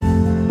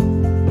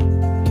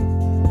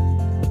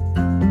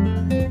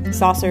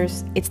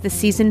Saucers, it's the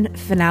season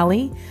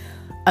finale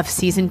of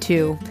season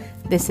 2.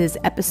 This is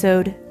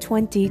episode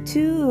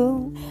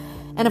 22.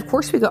 And of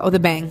course we go with a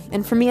bang.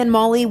 And for me and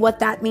Molly, what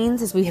that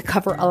means is we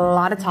cover a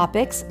lot of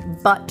topics,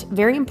 but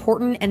very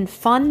important and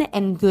fun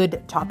and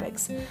good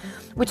topics.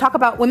 We talk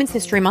about Women's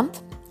History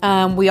Month.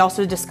 We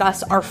also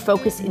discuss our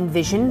focus and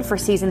vision for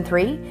season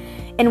 3.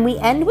 And we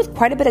end with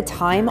quite a bit of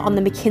time on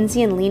the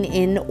McKinsey and Lean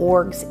In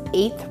Org's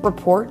 8th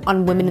report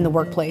on women in the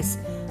workplace.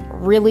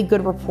 Really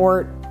good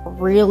report,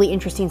 really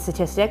interesting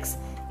statistics,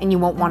 and you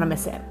won't want to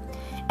miss it.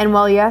 And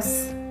while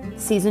yes,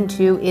 season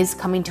 2 is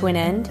coming to an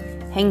end,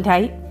 hang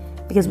tight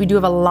because we do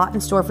have a lot in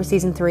store for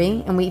season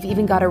 3, and we've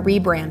even got a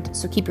rebrand.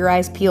 So keep your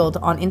eyes peeled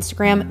on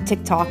Instagram,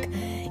 TikTok,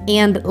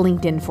 and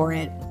LinkedIn for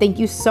it. Thank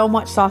you so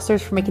much,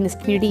 Saucers, for making this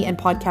community and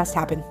podcast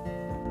happen.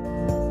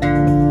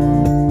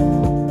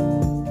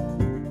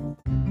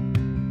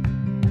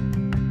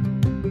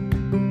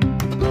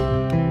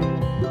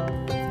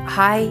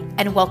 Hi,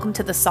 and welcome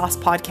to the Sauce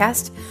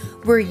Podcast,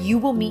 where you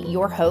will meet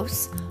your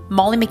hosts,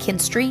 Molly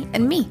McKinsey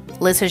and me,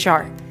 Liz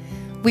Hajar.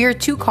 We are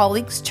two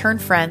colleagues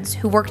turned friends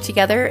who worked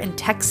together in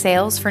tech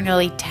sales for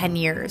nearly 10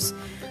 years.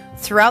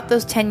 Throughout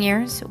those 10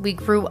 years, we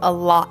grew a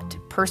lot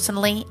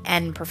personally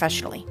and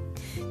professionally.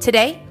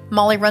 Today,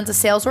 Molly runs a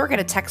sales org at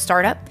a tech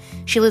startup.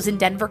 She lives in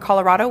Denver,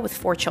 Colorado with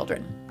 4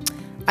 children.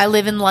 I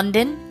live in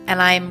London,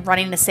 and I'm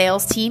running a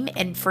sales team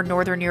for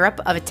Northern Europe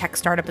of a tech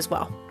startup as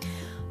well.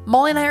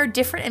 Molly and I are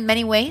different in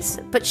many ways,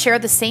 but share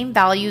the same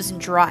values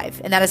and drive,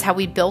 and that is how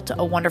we built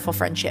a wonderful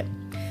friendship.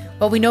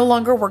 While we no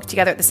longer work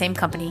together at the same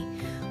company,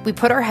 we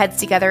put our heads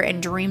together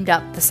and dreamed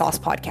up the Sauce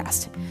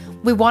Podcast.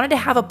 We wanted to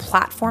have a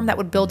platform that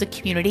would build a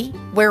community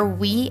where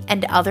we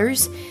and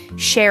others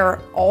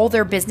share all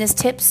their business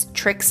tips,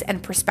 tricks,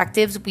 and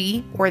perspectives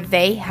we or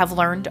they have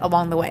learned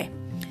along the way.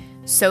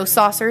 So,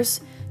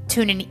 Saucers,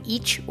 tune in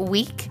each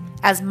week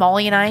as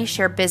Molly and I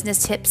share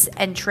business tips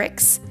and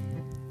tricks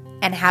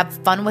and have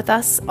fun with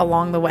us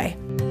along the way.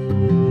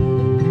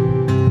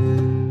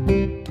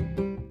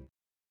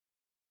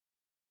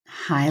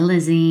 Hi,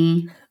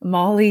 Lizzie.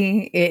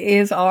 Molly, it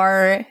is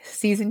our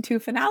season 2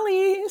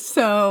 finale.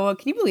 So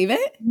can you believe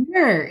it?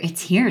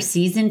 It's here.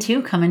 Season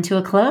 2 coming to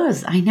a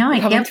close. I know. I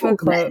can't believe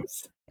it.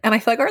 And I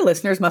feel like our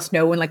listeners must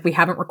know when we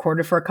haven't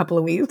recorded for a couple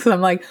of weeks.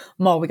 I'm like,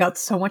 Mol, we got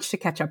so much to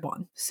catch up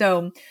on.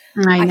 So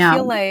I know. I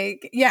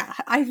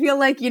feel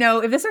like,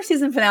 if this is our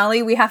season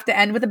finale, we have to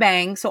end with a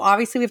bang. So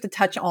obviously we have to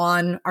touch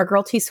on our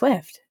girl T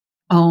Swift.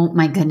 Oh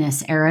my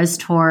goodness. Eras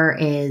tour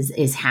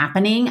is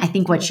happening. I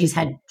think she's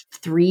had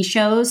 3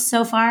 shows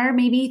so far,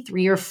 maybe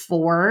 3 or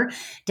 4,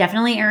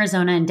 definitely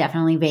Arizona and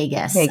definitely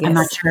Vegas. I'm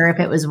not sure if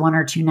it was 1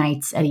 or 2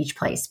 nights at each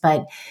place,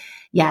 but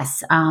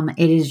yes,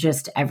 it is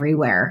just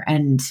everywhere.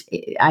 And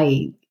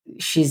I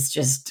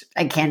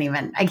can't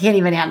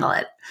even handle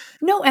it.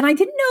 No, and I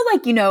didn't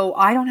know,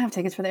 I don't have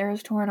tickets for the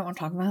Eras tour. I don't want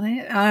to talk about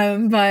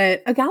it.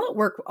 But a gal at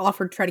work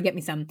offered to try to get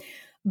me some.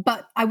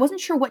 But I wasn't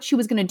sure what she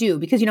was going to do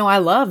because, I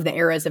love the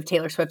eras of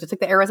Taylor Swift. It's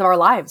like the eras of our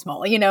lives,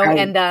 Molly,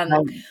 Right.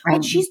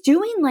 But she's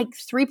doing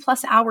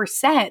 3+ hour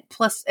set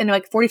plus and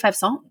 45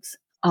 songs.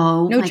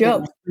 Oh, no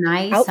joke.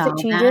 Nice. Outfit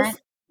changes.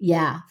 That.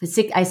 Yeah.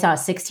 I saw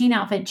 16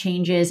 outfit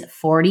changes,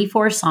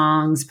 44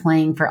 songs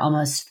playing for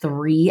almost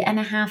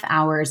 3.5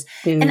 hours.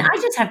 Dude. And I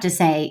just have to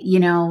say,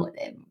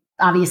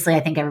 obviously, I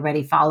think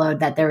everybody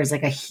followed that there was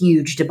a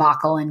huge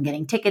debacle in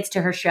getting tickets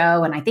to her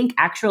show. And I think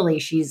actually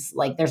she's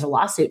there's a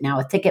lawsuit now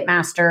with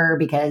Ticketmaster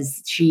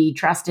because she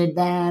trusted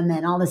them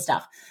and all this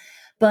stuff.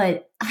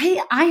 But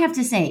I have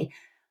to say,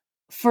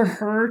 for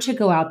her to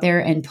go out there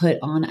and put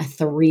on a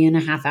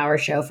 3.5 hour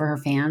show for her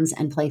fans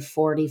and play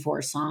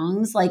 44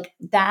 songs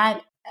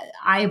that,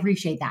 I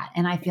appreciate that.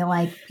 And I feel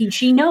like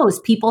she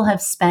knows people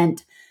have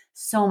spent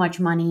so much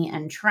money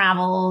and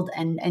traveled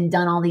and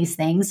done all these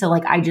things. So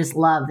I just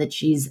love that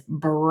she's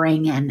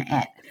bringing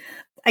it.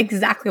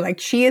 Exactly.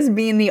 She is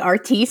being the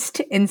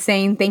artiste and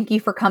saying, thank you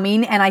for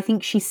coming. And I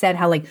think she said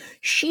how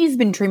she's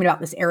been dreaming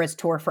about this Eras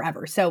tour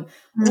forever. So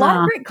a lot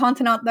of great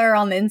content out there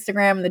on the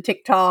Instagram and the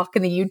TikTok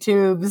and the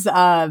YouTubes.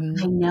 I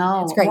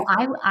know. It's great.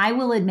 Well, I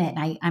will admit,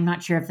 I'm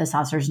not sure if the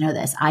Saucers know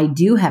this. I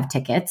do have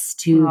tickets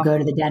to go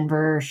to the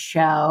Denver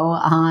show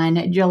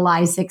on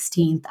July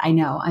 16th. I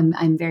know.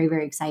 I'm very,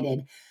 very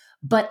excited.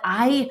 But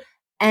I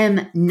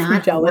am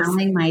not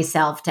allowing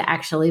myself to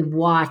actually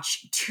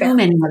watch too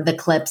many of the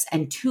clips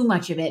and too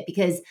much of it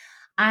because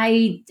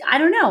I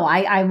don't know.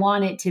 I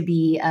want it to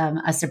be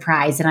a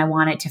surprise and I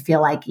want it to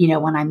feel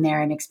when I'm there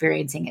and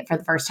experiencing it for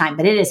the first time.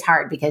 But it is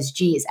hard because,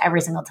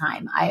 every single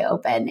time I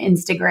open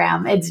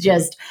Instagram, it's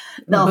just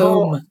the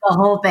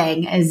whole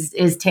thing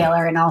is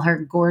Taylor and all her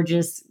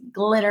gorgeous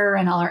glitter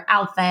and all her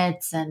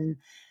outfits. And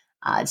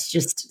it's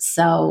just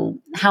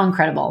how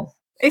incredible.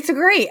 It's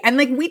great.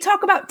 And we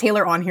talk about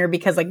Taylor on here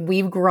because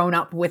we've grown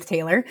up with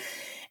Taylor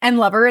and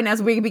love her. And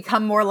as we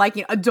become more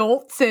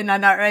adults and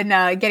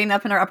getting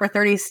up in our upper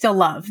 30s, still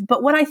love.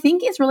 But what I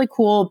think is really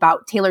cool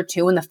about Taylor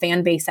too and the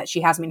fan base that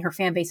she has, her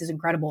fan base is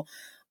incredible.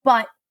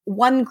 But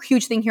one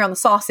huge thing here on the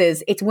Sauce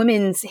is it's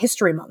Women's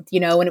History Month,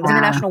 and it was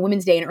International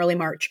Women's Day in early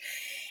March.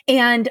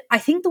 And I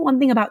think the one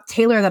thing about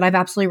Taylor that I've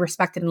absolutely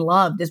respected and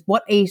loved is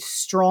what a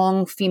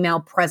strong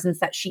female presence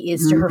that she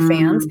is to her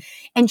fans.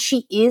 And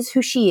she is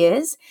who she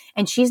is.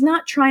 And she's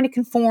not trying to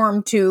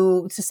conform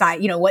to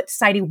society, what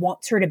society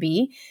wants her to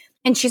be.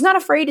 And she's not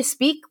afraid to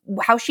speak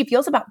how she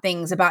feels about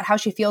things, about how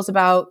she feels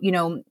about,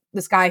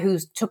 this guy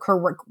who's took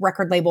her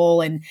record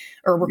label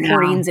or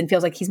recordings and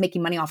feels like he's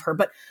making money off her.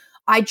 But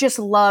I just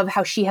love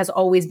how she has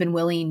always been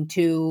willing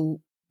to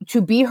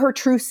be her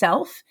true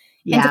self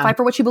and to fight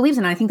for what she believes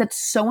in. And I think that's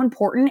so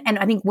important. And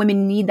I think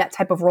women need that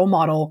type of role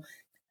model.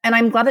 And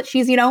I'm glad that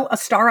she's, a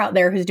star out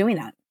there who's doing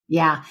that.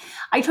 Yeah,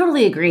 I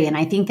totally agree. And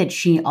I think that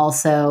she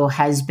also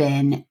has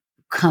been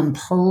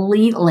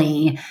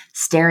completely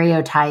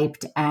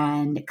stereotyped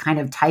and kind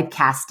of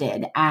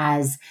typecasted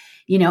as,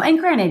 and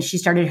granted, she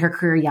started her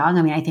career young.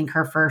 I mean, I think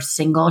her first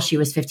single, she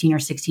was 15 or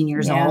 16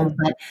 years old,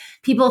 but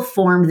people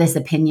formed this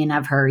opinion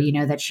of her,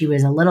 that she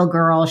was a little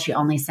girl. She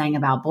only sang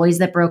about boys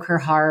that broke her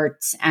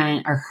heart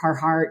or her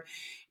heart.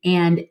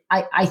 And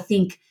I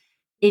think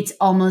it's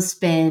almost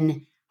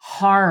been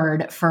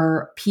hard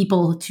for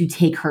people to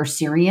take her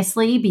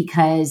seriously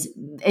because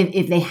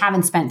if they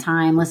haven't spent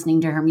time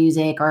listening to her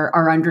music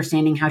or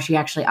understanding how she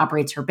actually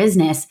operates her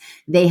business,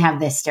 they have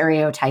this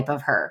stereotype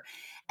of her.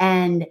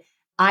 And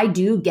I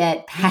do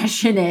get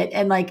passionate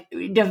and like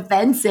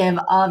defensive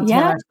of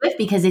Taylor Swift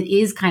because it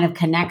is kind of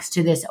connects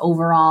to this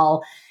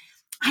overall,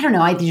 I don't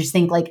know, I just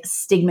think like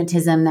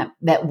stigmatism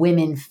that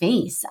women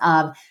face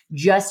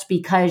just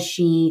because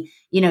she,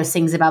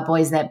 sings about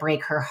boys that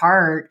break her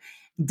heart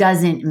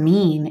doesn't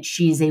mean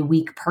she's a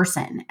weak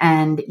person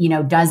and,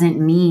 doesn't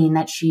mean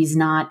that she's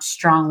not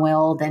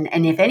strong-willed.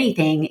 And if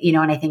anything,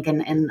 and I think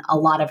in a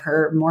lot of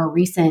her more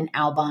recent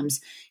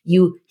albums,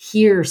 you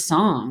hear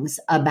songs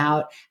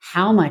about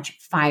how much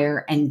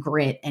fire and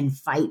grit and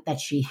fight that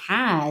she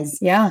has.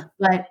 Yeah.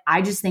 But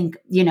I just think,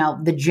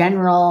 the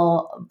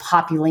general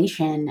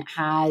population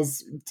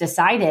has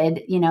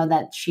decided,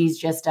 that she's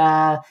just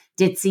a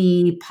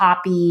ditzy,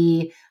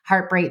 poppy,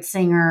 heartbreak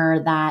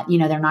singer that,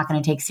 they're not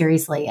going to take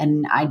seriously.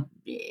 And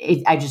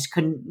I just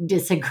couldn't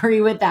disagree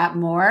with that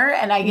more.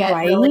 And I get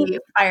really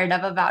fired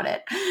up about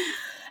it.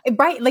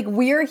 Right. Like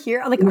we're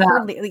here, like,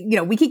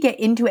 we could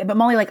get into it, but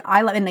Molly, like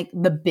I love, and like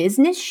the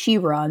business she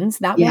runs,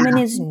 that woman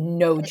is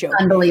no joke.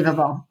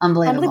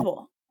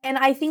 Unbelievable. And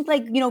I think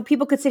like,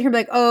 people could sit here and be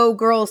like, oh,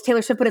 girls,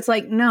 Taylor Swift, but it's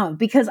like, no,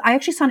 because I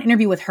actually saw an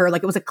interview with her.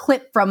 Like it was a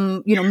clip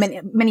from,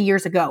 many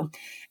years ago.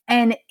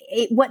 And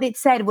what it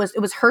said was,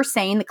 it was her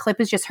saying, the clip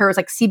is just her. It's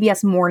like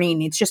CBS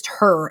Morning. It's just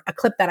her, a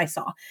clip that I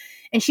saw.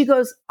 And she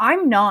goes,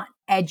 I'm not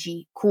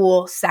edgy,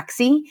 cool,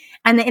 sexy.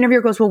 And the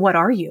interviewer goes, well, what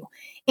are you?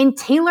 And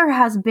Taylor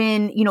has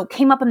been,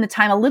 came up in the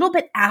time a little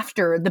bit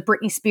after the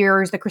Britney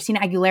Spears, the Christina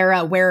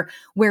Aguilera,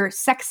 where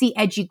sexy,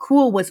 edgy,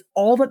 cool was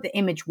all that the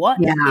image was.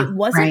 Yeah, it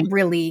wasn't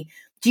really,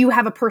 do you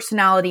have a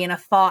personality and a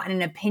thought and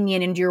an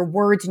opinion and do your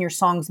words and your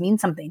songs mean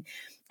something?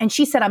 And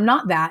she said, I'm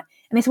not that.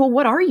 And they said, well,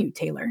 what are you,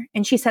 Taylor?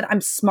 And she said,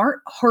 I'm smart,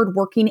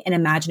 hardworking, and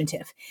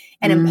imaginative.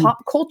 And in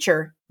pop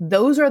culture,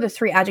 those are the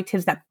three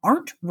adjectives that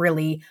aren't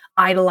really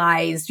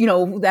idolized.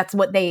 That's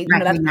what they,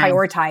 that's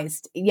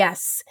prioritized.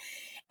 Yes.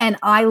 And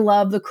I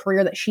love the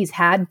career that she's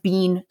had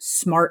being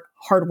smart,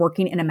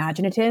 hardworking, and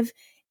imaginative,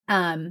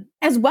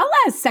 as well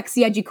as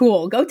sexy, edgy,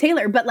 cool. Go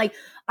Taylor. But like,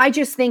 I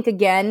just think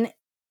again,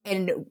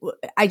 and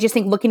I just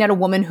think looking at a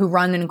woman who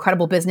run an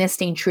incredible business,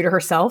 staying true to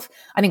herself,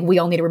 I think we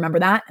all need to remember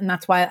that. And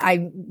that's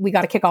why we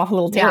got to kick off a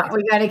little Taylor. Yeah,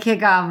 we got to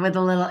kick off with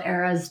a little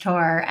Eras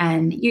tour.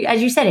 And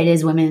as you said, it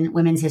is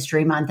Women's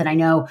History Month. And I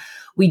know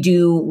we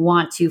do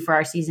want to, for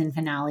our season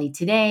finale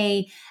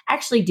today,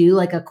 actually do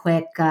like a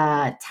quick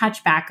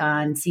touch back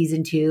on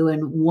season 2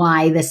 and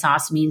why the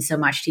sauce means so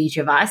much to each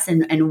of us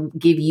and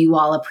give you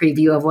all a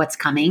preview of what's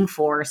coming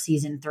for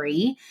season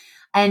 3.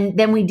 And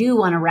then we do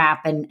want to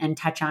wrap and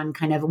touch on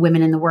kind of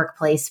women in the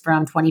workplace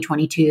from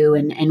 2022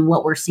 and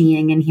what we're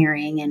seeing and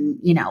hearing and,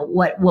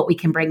 what we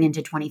can bring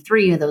into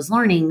 23 of those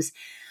learnings.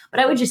 But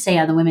I would just say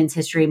on the Women's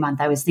History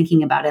Month, I was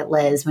thinking about it,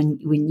 Liz, when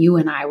you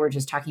and I were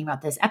just talking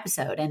about this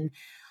episode. And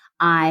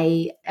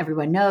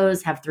everyone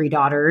knows, have 3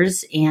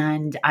 daughters,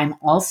 and I'm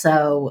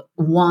also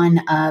one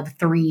of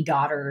 3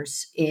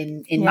 daughters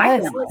in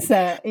my family.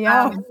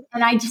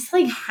 And I just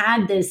like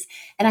had this,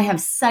 and I have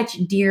such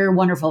dear,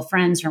 wonderful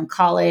friends from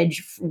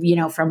college,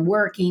 from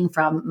working,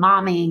 from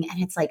momming.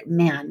 And it's like,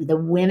 man, the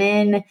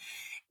women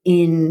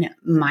in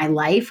my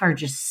life are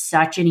just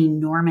such an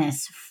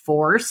enormous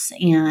force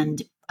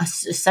and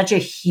such a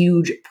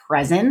huge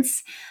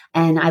presence.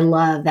 And I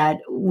love that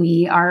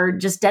we are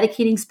just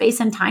dedicating space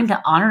and time to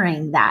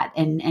honoring that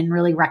and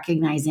really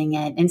recognizing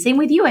it. And same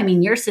with you. I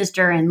mean, your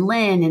sister and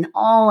Lynn and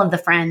all of the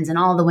friends and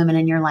all the women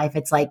in your life,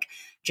 it's like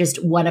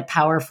just what a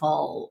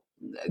powerful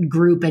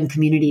group and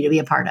community to be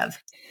a part of.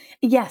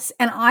 Yes.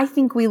 And I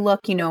think we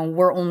look,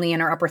 we're only in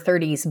our upper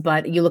 30s,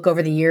 but you look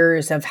over the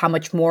years of how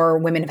much more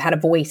women have had a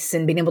voice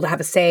and been able to have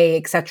a say,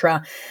 et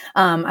cetera.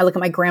 I look at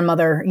my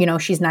grandmother,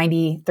 she's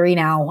 93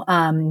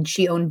 now.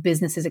 She owned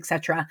businesses, et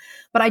cetera.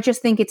 But I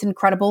just think it's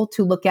incredible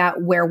to look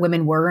at where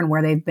women were and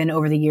where they've been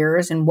over the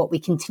years and what we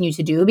continue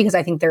to do, because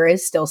I think there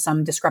is still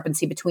some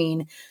discrepancy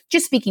between,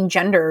 just speaking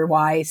gender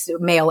wise,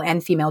 male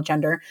and female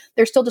gender.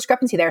 There's still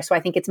discrepancy there. So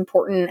I think it's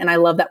important. And I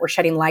love that we're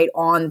shedding light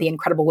on the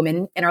incredible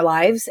women in our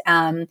lives.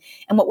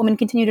 And what women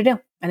continue to do.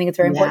 I think it's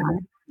very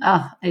important.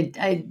 Oh,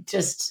 I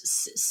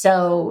just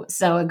so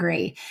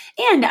agree.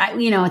 And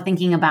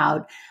thinking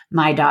about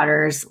my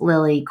daughters,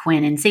 Lily,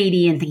 Quinn, and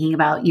Sadie, and thinking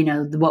about,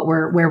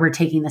 where we're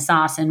taking the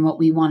sauce and what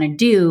we want to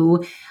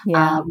do,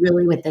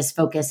 really with this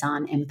focus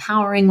on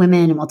empowering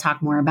women. And we'll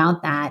talk more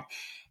about that.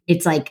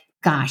 It's like,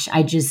 gosh,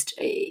 I just,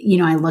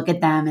 I look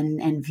at them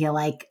and feel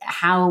like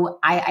how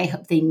I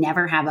hope they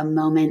never have a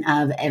moment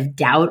of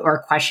doubt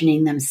or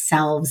questioning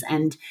themselves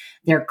and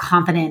their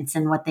confidence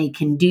and what they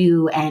can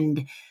do.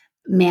 And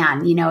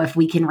man, if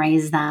we can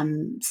raise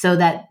them so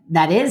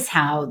that is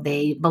how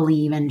they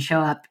believe and show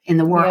up in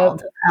the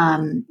world,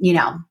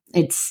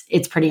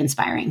 it's pretty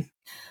inspiring.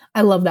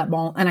 I love that,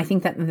 Ball. And I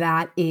think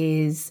that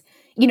is,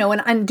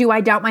 and do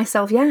I doubt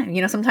myself?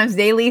 Yeah. Sometimes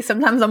daily,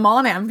 sometimes I'm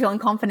on it. I'm feeling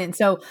confident.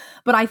 So,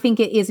 but I think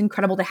it is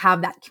incredible to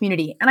have that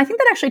community. And I think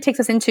that actually takes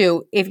us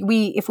into, if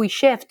we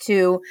shift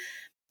to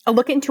a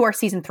look into our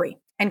season 3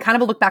 and kind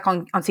of a look back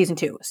on season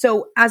 2.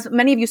 So as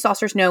many of you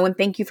saucers know, and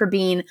thank you for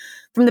being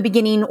from the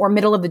beginning or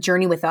middle of the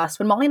journey with us,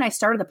 when Molly and I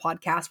started the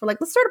podcast, we're like,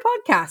 let's start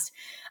a podcast.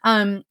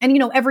 And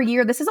every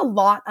year, this is a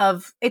lot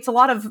of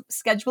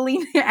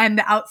scheduling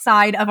and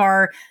outside of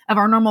our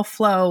normal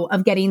flow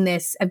of getting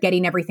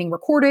everything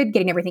recorded,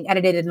 getting everything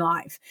edited and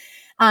live.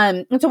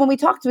 And so when we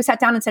sat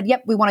down and said,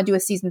 yep, we want to do a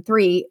season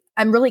 3.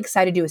 I'm really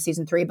excited to do a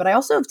season 3, but I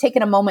also have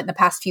taken a moment in the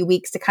past few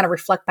weeks to kind of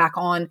reflect back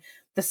on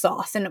the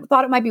sauce, and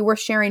thought it might be worth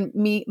sharing.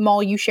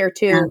 Mal, you share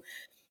too. Yeah.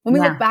 When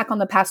we look back on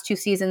the past 2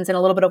 seasons and a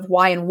little bit of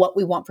why and what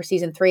we want for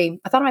season 3,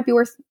 I thought it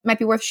might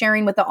be worth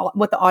sharing with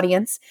the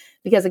audience,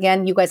 because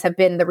again, you guys have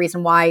been the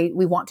reason why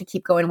we want to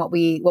keep going what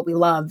we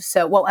love.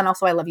 So, well, and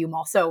also I love you,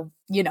 Mal. So,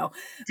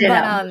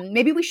 but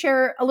maybe we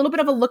share a little bit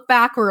of a look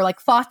back or like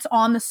thoughts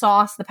on the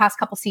sauce, the past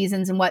couple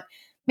seasons, and what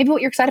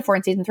you're excited for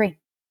in season 3.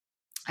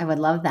 I would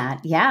love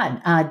that.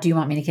 Yeah. Do you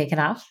want me to kick it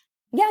off?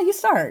 Yeah, you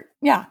start.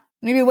 Yeah.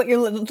 Maybe what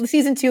your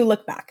season 2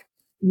 look back.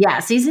 Yeah,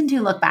 season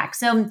 2 look back.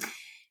 So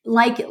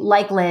like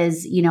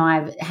Liz,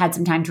 I've had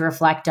some time to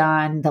reflect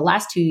on the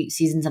last 2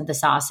 seasons of the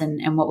sauce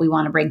and what we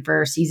want to bring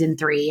for season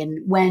 3. And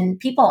when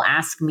people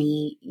ask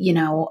me,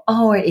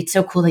 oh, it's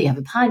so cool that you have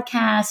a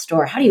podcast,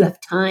 or how do you have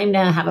time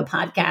to have a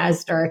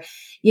podcast? Or,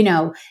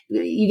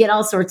 you get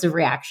all sorts of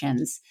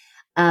reactions.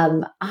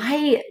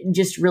 I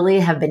just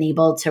really have been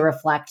able to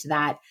reflect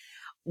that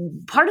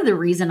part of the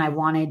reason I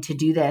wanted to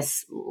do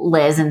this,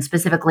 Liz, and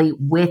specifically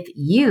with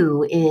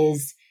you,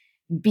 is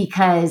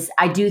because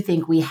I do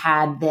think we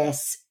had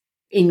this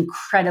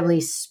incredibly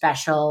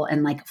special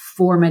and like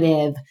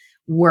formative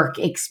work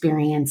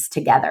experience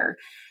together.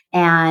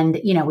 And,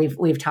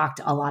 we've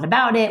talked a lot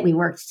about it. We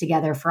worked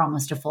together for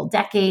almost a full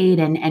decade,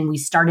 and we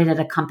started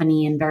at a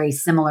company in very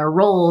similar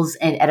roles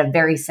at a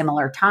very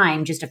similar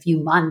time, just a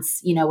few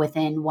months,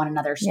 within one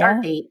another's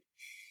start date.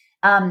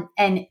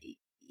 And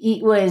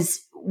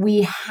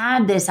we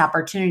had this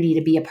opportunity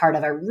to be a part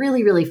of a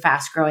really, really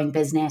fast growing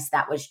business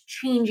that was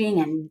changing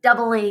and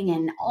doubling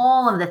and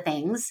all of the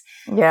things.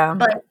 Yeah.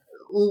 But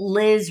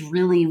Liz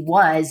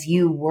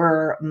you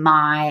were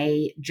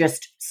my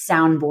just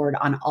soundboard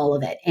on all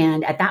of it.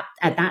 And at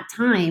that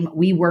time,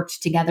 we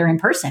worked together in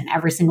person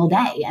every single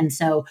day. And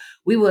so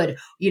we would,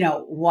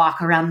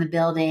 walk around the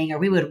building, or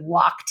we would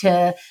walk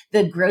to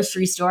the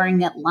grocery store and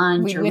get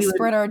lunch. We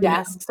whisper at our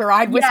desks, or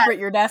I'd whisper at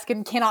your desk,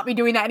 and cannot be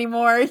doing that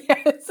anymore.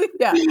 Yes.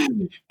 Yeah.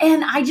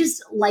 And I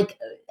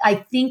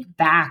think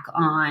back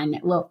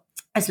on,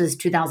 this was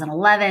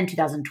 2011,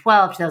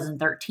 2012,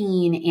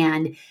 2013,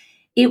 and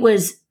it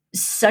was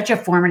such a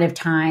formative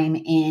time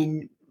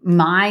in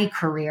my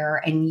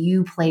career, and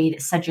you played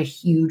such a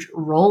huge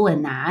role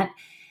in that.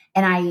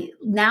 And I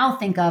now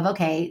think of,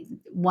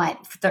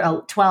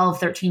 12,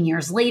 13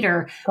 years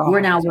later, we're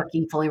now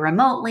working fully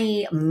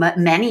remotely.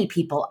 Many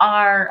people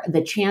are.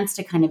 The chance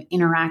to kind of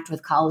interact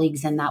with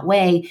colleagues in that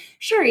way,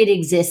 sure, it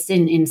exists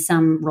in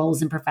some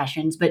roles and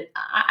professions, but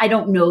I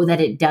don't know that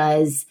it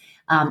does,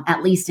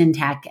 at least in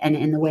tech and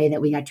in the way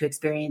that we got to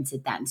experience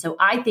it then. So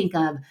I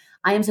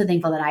am so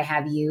thankful that I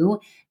have you.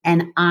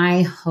 And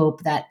I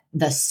hope that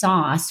the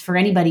sauce, for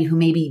anybody who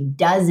maybe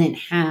doesn't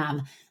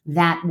have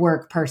that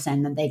work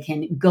person that they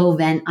can go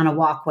vent on a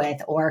walk with,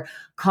 or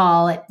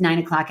call at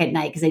 9:00 at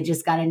night because they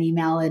just got an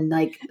email and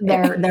like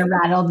they're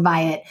rattled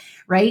by it,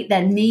 right?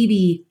 That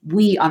maybe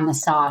we on the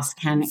sauce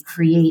can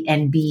create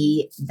and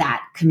be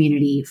that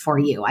community for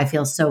you. I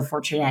feel so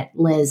fortunate,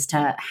 Liz,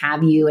 to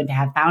have you and to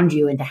have found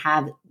you and to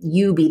have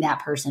you be that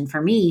person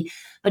for me.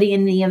 But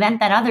in the event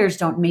that others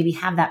don't maybe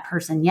have that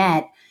person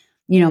yet,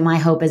 my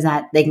hope is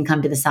that they can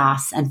come to the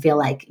sauce and feel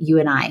like you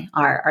and I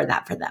are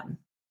that for them.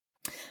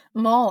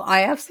 Mal,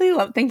 I absolutely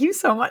love, thank you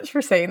so much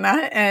for saying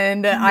that.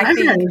 And thank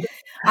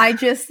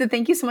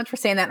you so much for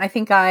saying that. And I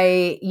think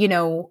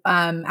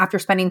after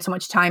spending so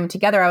much time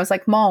together, I was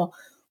like, Mal,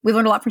 we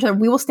learned a lot from each other.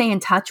 We will stay in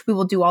touch. We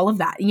will do all of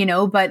that,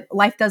 but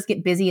life does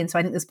get busy. And so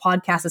I think this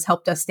podcast has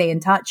helped us stay in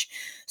touch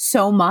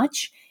so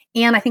much.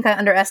 And I think I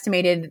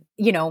underestimated,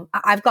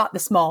 I've got the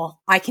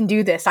small, I can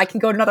do this. I can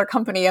go to another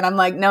company. And I'm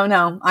like,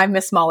 no, I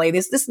miss Molly.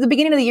 This the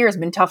beginning of the year has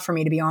been tough for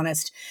me, to be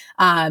honest,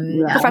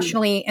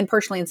 professionally and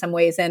personally in some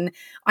ways. And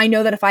I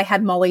know that if I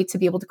had Molly to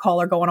be able to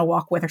call or go on a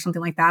walk with or something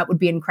like that would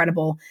be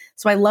incredible.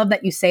 So I love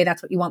that you say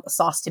that's what you want the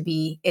sauce to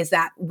be, is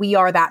that we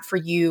are that for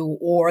you,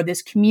 or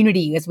this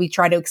community as we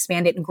try to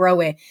expand it and grow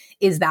it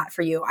is that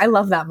for you. I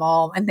love that,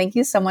 Mal. And thank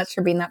you so much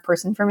for being that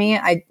person for me.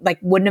 I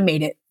wouldn't have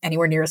made it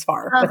anywhere near as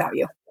far without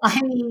you. I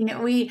mean,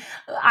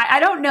 I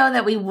don't know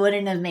that we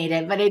wouldn't have made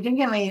it, but I think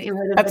it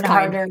would have been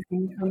harder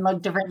and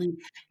looked differently.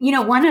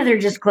 One other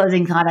just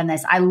closing thought on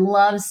this. I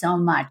love so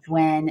much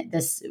when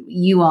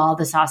you all,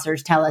 the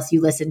saucers, tell us you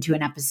listen to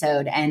an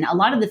episode, and a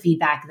lot of the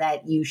feedback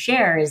that you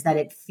share is that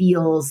it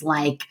feels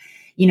like,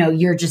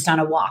 you're just on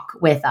a walk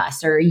with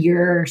us, or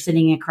you're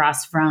sitting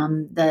across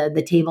from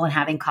the table and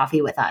having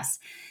coffee with us.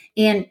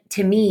 And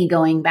to me,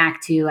 going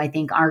back to, I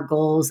think, our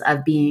goals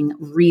of being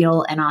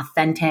real and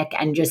authentic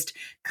and just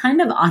kind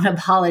of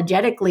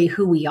unapologetically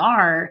who we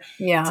are,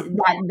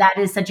 that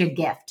is such a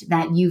gift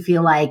that you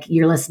feel like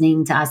you're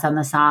listening to us on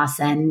the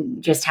sauce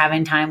and just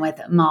having time with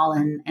Mal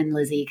and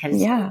Lizzie.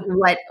 Because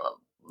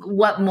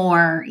what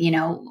more,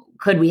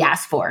 could we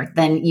ask for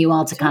than you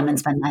all to come and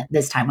spend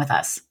this time with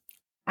us?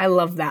 I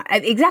love that.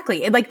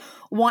 Exactly.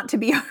 Want to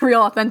be our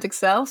real authentic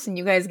selves, and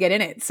you guys get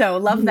in it. So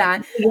love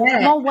that.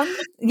 Yeah. Well,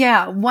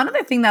 one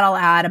other thing that I'll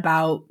add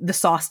about the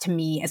sauce to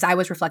me as I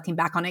was reflecting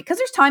back on it, because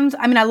there's times,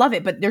 I love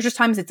it, but there's just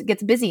times it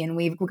gets busy and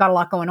we've got a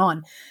lot going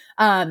on.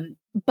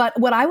 But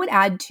what I would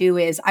add too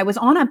is I was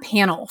on a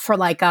panel for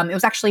it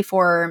was actually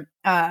for,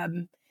 I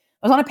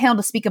was on a panel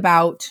to speak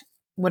about,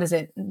 what is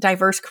it?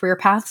 Diverse career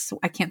paths.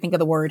 I can't think of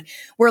the word.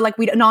 We're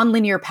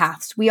non-linear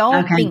paths. We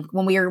all think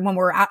when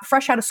we're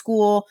fresh out of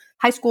school,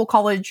 high school,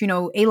 college,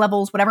 A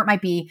levels, whatever it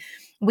might be,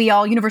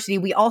 university,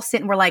 we all sit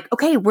and we're like,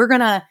 okay, we're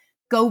going to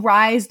go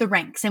rise the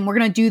ranks and we're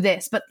going to do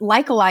this. But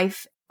like a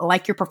life,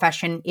 like your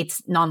profession,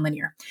 it's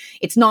non-linear.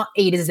 It's not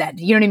A to Z,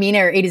 you know what I mean?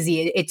 Or A to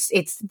Z.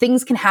 It's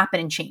things can happen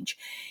and change.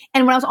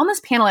 And when I was on this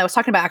panel, I was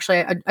talking about,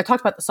 I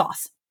talked about the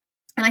sauce.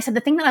 And I said, the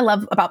thing that I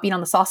love about being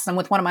on the sauce is I'm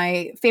with one of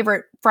my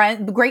favorite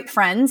great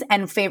friends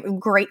and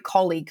great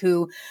colleague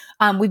who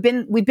we've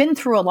been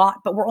through a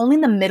lot, but we're only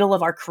in the middle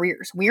of our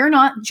careers. We are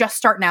not just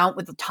starting out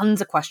with tons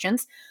of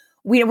questions.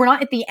 We're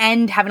not at the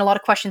end having a lot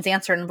of questions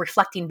answered and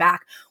reflecting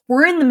back.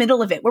 We're in the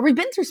middle of it where we've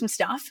been through some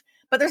stuff,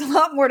 but there's a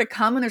lot more to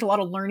come and there's a lot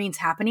of learnings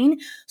happening.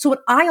 So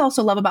what I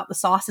also love about the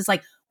sauce is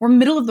we're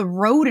middle of the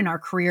road in our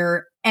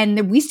career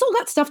and we still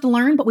got stuff to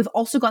learn, but we've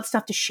also got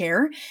stuff to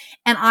share.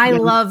 And I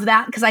love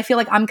that because I feel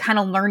like I'm kind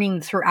of learning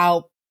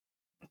throughout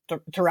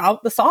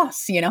the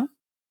sauce,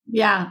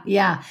 Yeah.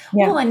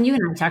 Well, and you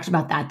and I talked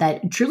about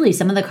that truly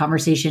some of the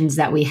conversations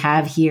that we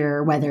have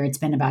here, whether it's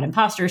been about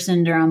imposter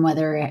syndrome,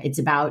 whether it's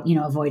about,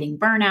 avoiding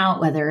burnout,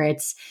 whether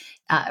it's,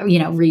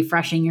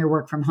 refreshing your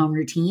work from home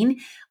routine,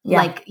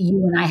 like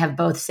you and I have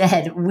both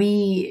said,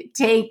 we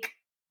take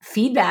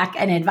feedback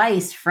and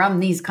advice from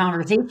these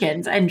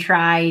conversations and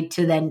try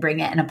to then bring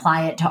it and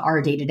apply it to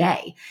our day to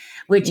day,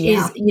 which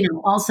is,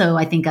 also,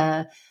 I think,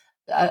 a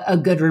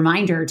good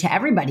reminder to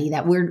everybody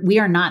that we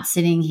are not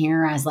sitting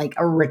here as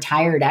a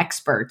retired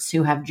experts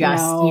who have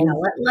just,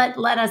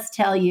 let us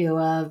tell you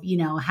of,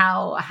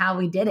 how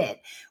we did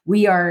it.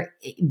 We are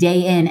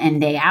day in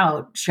and day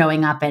out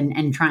showing up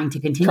and trying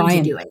to continue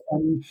to do it.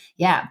 And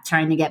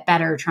trying to get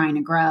better, trying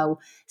to grow.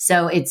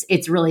 So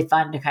it's really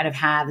fun to kind of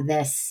have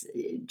this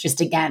just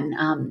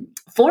again,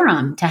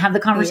 forum to have the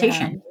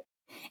conversation. Yeah.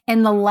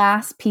 And the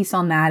last piece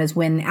on that is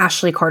when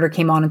Ashley Carter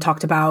came on and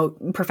talked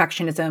about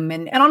perfectionism.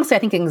 And honestly, I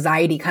think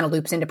anxiety kind of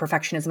loops into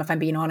perfectionism, if I'm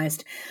being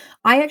honest.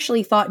 I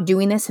actually thought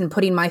doing this and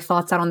putting my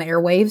thoughts out on the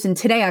airwaves. And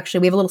today, actually,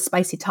 we have a little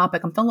spicy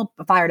topic. I'm feeling a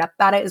little fired up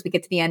about it as we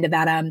get to the end of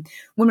that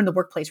Women in the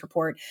Workplace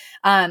report.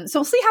 So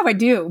we'll see how I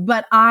do.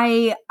 But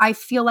I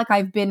feel like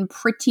I've been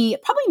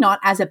probably not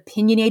as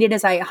opinionated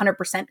as I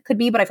 100% could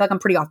be, but I feel like I'm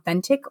pretty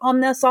authentic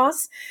on the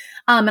sauce.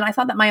 And I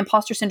thought that my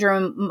imposter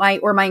syndrome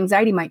or my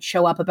anxiety might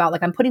show up about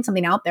I'm putting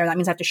something out there. That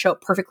means I have to show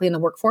up perfectly in the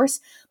workforce.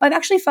 But I've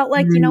actually felt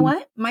like, you know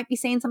what, might be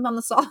saying something on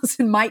the sauce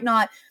and might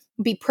not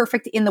be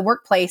perfect in the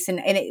workplace. And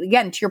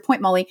again, to your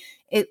point, Molly,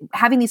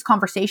 having these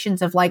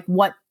conversations of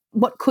what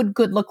could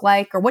good look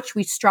like or what should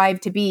we strive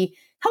to be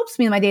helps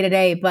me in my day to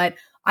day. But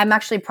I'm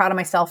actually proud of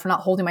myself for not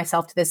holding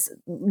myself to this,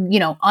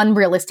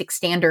 unrealistic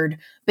standard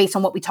based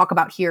on what we talk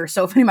about here.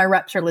 So if any of my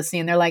reps are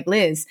listening, they're like,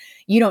 Liz,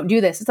 you don't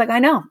do this. It's I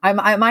know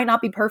I might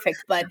not be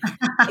perfect, but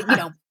I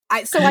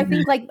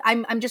think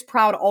I'm just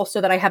proud also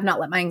that I have not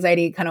let my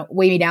anxiety kind of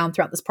weigh me down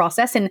throughout this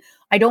process. And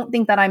I don't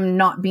think that I'm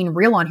not being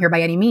real on here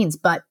by any means,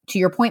 but to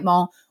your point,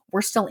 Mal,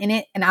 we're still in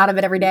it and out of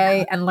it every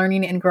day and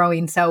learning and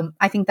growing. So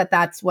I think that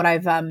that's what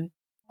I've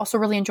also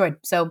really enjoyed.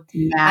 So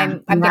Yeah.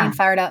 I'm getting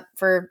fired up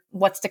for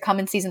what's to come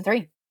in season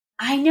 3.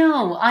 I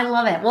know. I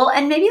love it. Well,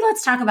 and maybe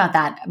let's talk about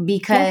that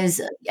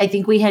because I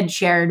think we had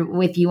shared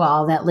with you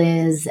all that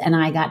Liz and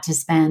I got to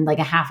spend like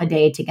a half a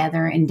day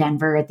together in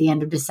Denver at the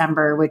end of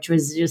December, which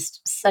was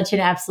just such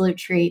an absolute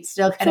treat.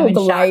 Still kind of in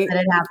shock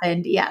that it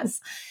happened. Yes.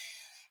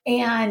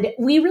 And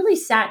we really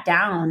sat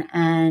down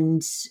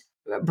and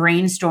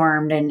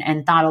brainstormed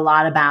and thought a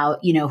lot about,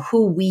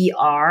 who we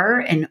are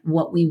and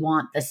what we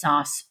want the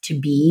sauce to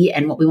be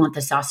and what we want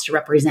the sauce to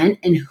represent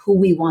and who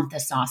we want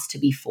the sauce to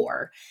be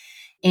for.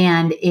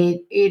 And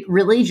it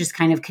really just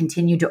kind of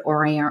continued to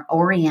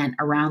orient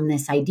around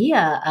this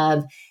idea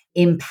of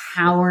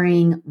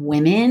empowering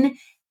women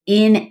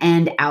in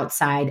and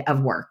outside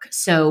of work.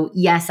 So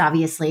yes,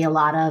 obviously a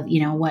lot of,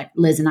 what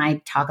Liz and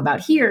I talk about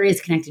here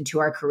is connected to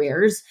our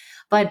careers.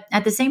 But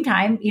at the same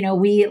time,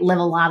 we live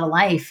a lot of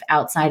life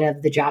outside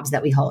of the jobs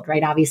that we hold,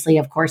 right? Obviously,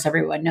 of course,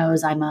 everyone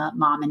knows I'm a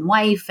mom and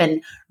wife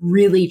and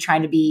really try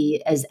to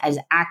be as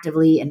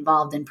actively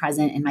involved and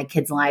present in my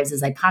kids' lives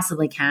as I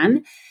possibly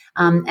can.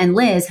 And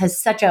Liz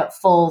has such a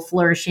full,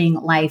 flourishing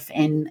life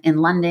in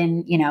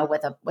London,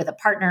 with a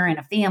partner and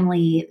a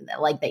family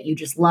like that you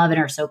just love and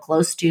are so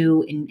close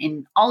to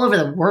in all over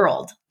the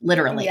world,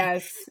 literally.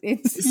 Yes,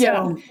 it's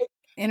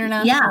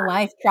international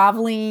life,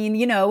 traveling,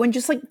 and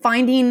just like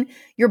finding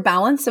your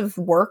balance of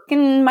work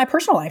and my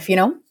personal life,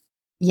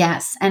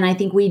 Yes, and I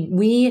think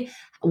we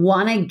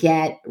want to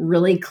get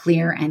really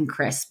clear and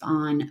crisp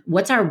on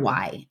what's our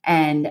why.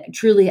 And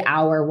truly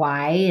our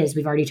why, as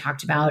we've already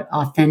talked about,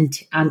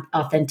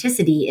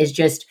 authenticity is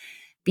just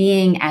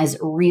being as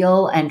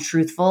real and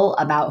truthful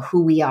about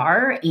who we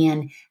are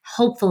and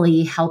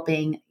hopefully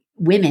helping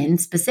women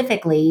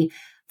specifically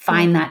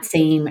find that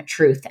same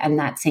truth and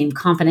that same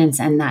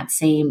confidence and that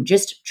same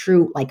just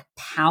true like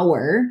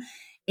power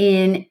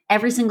in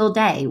every single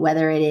day,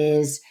 whether it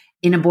is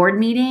in a board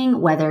meeting,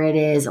 whether it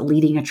is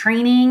leading a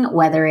training,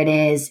 whether it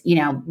is,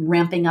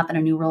 ramping up in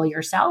a new role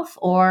yourself,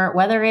 or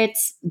whether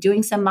it's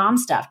doing some mom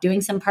stuff,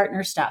 doing some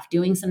partner stuff,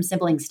 doing some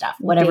sibling stuff,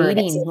 whatever it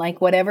is. Like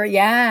whatever.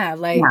 Yeah.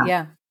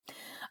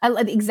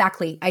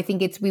 Exactly. I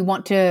think we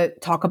want to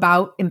talk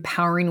about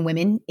empowering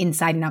women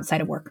inside and outside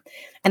of work.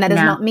 And that does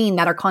not mean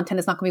that our content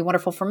is not going to be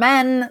wonderful for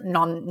men,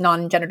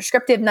 non-gender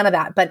descriptive, none of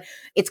that, but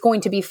it's going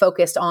to be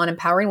focused on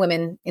empowering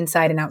women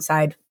inside and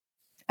outside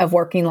of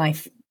working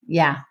life.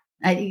 Yeah.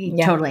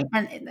 Totally.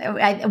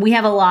 And we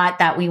have a lot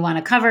that we want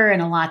to cover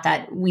and a lot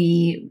that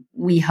we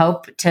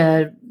hope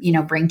to,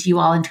 bring to you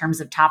all in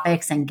terms of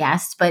topics and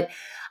guests. But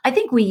I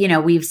think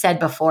we've said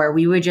before,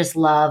 we would just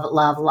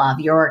love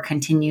your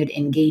continued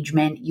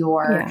engagement,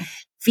 your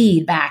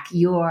feedback,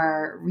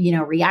 your,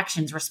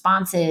 reactions,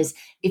 responses.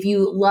 If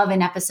you love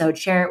an episode,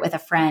 share it with a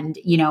friend.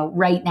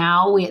 Right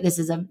now, this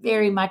is a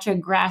very much a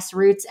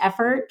grassroots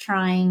effort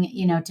trying,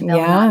 to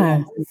build an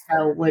audience. And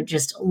so would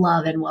just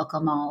love and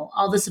welcome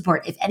all the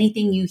support. If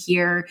anything you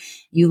hear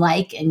you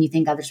like and you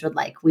think others would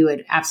like, we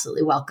would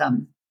absolutely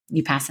welcome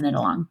you passing it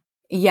along.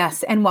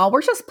 Yes. And while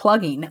we're just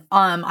plugging,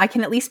 I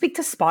can at least speak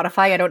to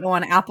Spotify. I don't know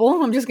on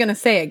Apple. I'm just going to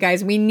say it,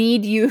 guys. We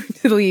need you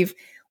to leave.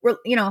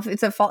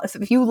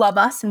 If you love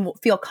us and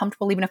feel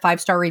comfortable leaving a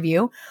 5-star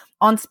review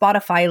on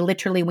Spotify,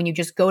 literally when you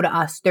just go to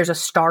us, there's a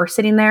star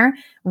sitting there.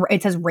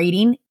 It says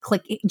rating,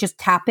 click it, just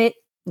tap it.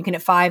 You can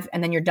hit 5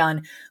 and then you're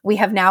done. We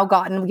have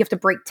to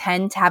break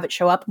 10 to have it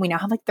show up. We now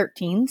have like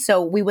 13.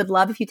 So we would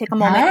love if you take a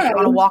moment. If you're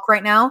on a walk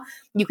right now,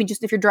 you can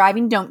if you're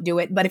driving, don't do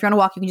it. But if you're on a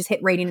walk, you can just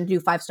hit rating and do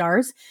 5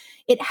 stars.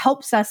 It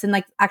helps us.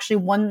 And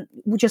actually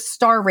just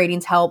star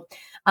ratings help.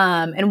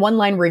 And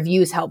 1-line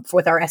reviews help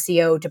with our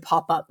SEO to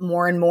pop up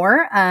more and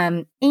more.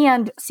 And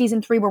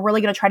season 3, we're really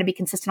going to try to be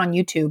consistent on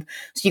YouTube.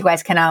 So you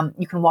guys can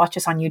watch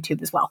us on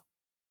YouTube as well.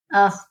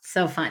 Oh,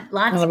 so fun.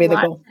 Lots.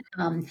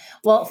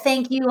 Well,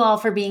 thank you all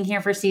for being here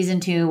for season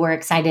 2. We're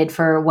excited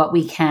for what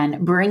we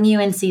can bring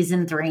you in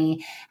season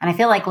 3. And I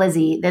feel like,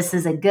 Lizzie, this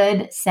is a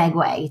good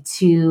segue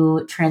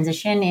to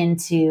transition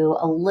into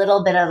a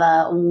little bit of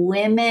a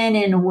women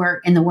in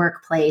the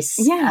workplace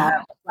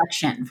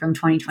reflection from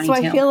 2022. So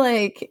I feel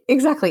like,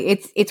 exactly,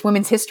 it's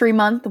Women's History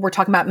Month. We're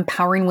talking about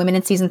empowering women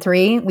in season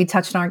 3. We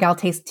touched on our gal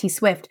T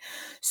Swift.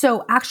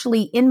 So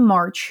actually in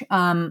March,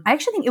 I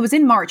actually think it was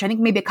in March, I think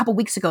maybe a couple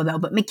weeks ago though,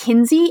 but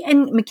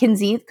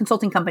McKinsey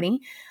consulting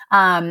company,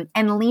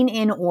 and Lean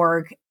In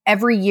Org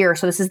every year.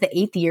 So this is the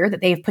 8th year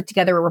that they've put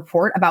together a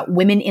report about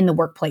women in the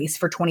workplace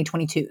for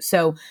 2022.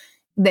 So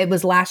it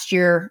was last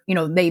year,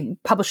 they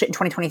published it in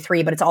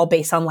 2023, but it's all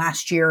based on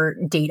last year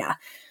data.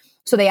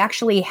 So they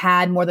actually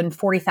had more than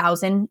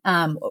 40,000,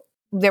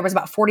 there was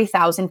about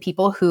 40,000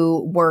 people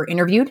who were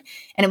interviewed,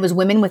 and it was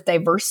women with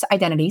diverse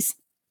identities.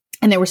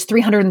 And there was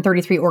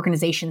 333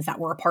 organizations that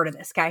were a part of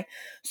this, okay?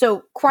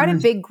 So quite a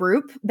big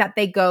group that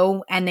they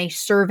go and they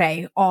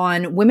survey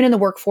on women in the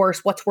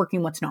workforce, what's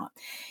working, what's not.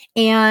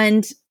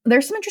 And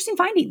there's some interesting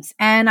findings.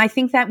 And I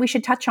think that we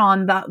should touch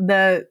on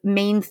the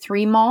main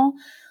 3 mall.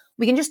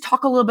 we can just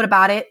talk a little bit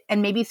about it,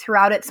 and maybe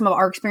throughout it, some of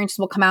our experiences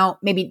will come out,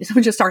 maybe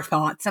just our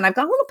thoughts. And I've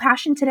got a little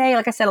passion today,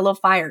 like I said, a little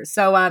fire.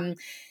 So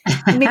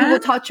maybe we'll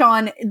touch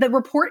on, the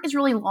report is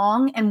really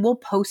long, and we'll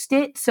post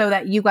it so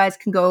that you guys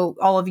can go,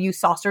 all of you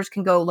saucers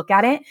can go look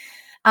at it.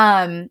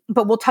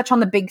 But we'll touch on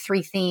the big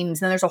three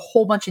themes, and there's a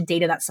whole bunch of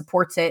data that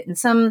supports it, and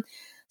some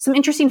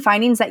interesting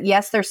findings that,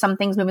 yes, there's some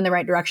things moving in the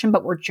right direction,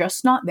 but we're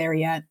just not there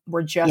yet.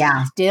 We're just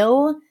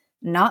still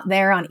not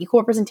there on equal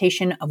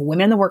representation of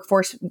women in the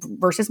workforce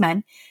versus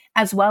men,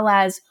 as well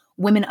as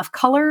women of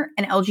color,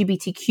 and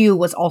LGBTQ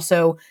was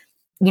also,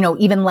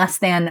 even less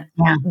than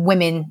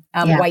women,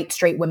 white,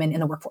 straight women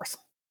in the workforce.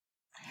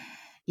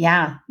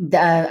 Yeah,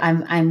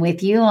 I'm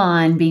with you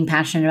on being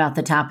passionate about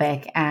the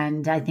topic,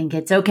 and I think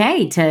it's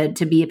okay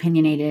to be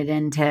opinionated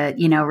and to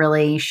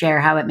really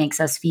share how it makes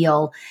us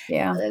feel.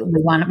 Yeah,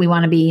 we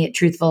want to be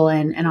truthful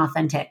and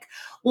authentic.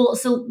 Well,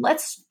 so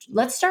let's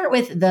start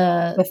with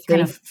the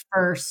kind of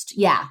first.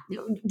 Yeah,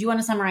 do you want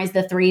to summarize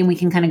the three, and we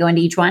can kind of go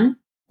into each one?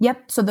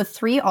 Yep. So the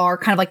three are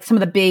kind of like some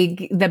of the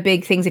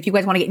big things. If you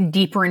guys want to get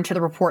deeper into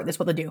the report, this is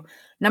what they do.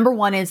 Number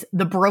one is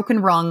the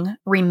broken rung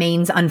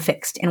remains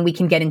unfixed, and we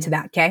can get into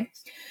that. Okay.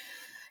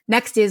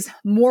 Next is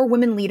more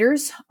women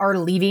leaders are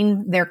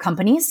leaving their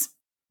companies.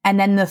 And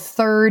then the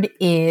third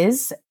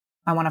is,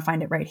 I want to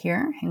find it right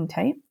here, hang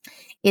tight,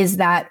 is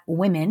that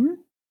women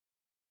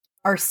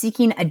are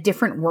seeking a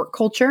different work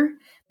culture.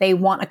 They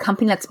want a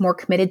company that's more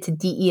committed to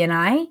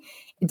DEI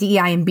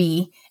and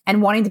B,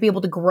 and wanting to be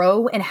able to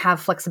grow and have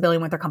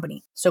flexibility with their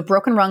company. So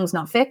broken rungs,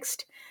 not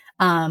fixed.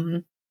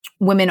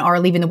 Women are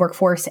leaving the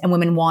workforce, and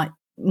women want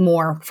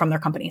more from their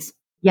companies.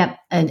 Yep.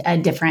 A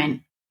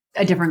different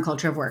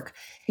culture of work.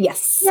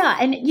 Yes. Yeah.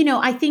 And,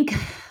 I think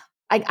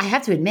I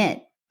have to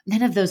admit,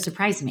 none of those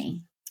surprise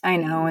me. I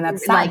know. And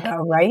that's sad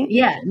though, right?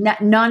 Yeah.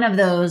 None of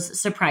those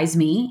surprise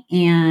me.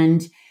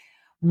 And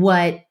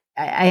what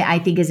I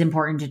think is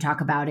important to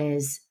talk about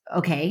is,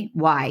 okay,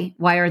 why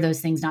are those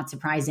things not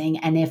surprising?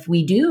 And if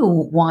we do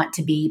want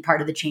to be part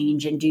of the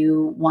change and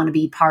do want to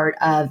be part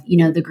of,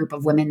 the group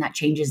of women that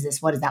changes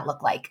this, what does that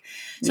look like?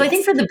 So I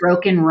think for the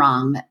broken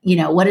rung,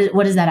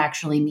 what does that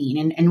actually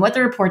mean? And what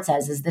the report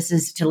says is, this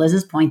is, to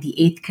Liz's point, the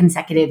 8th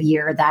consecutive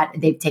year that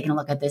they've taken a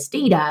look at this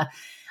data.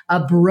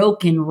 A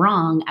broken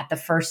rung at the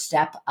first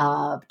step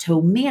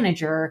to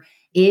manager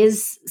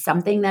is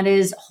something that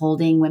is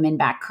holding women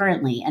back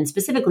currently. And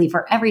specifically,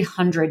 for every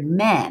 100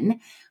 men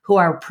who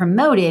are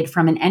promoted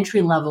from an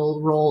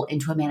entry-level role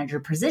into a manager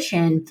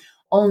position,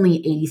 only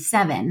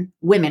 87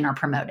 women are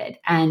promoted.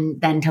 And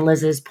then, to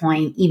Liz's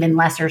point, even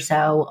lesser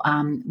so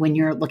when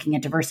you're looking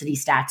at diversity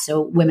stats.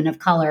 So women of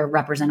color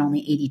represent only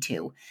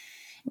 82.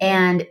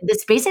 And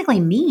this basically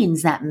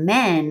means that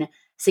men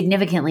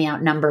significantly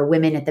outnumber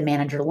women at the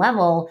manager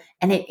level.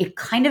 And it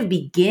kind of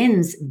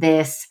begins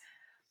this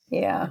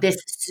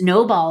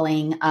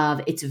snowballing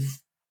of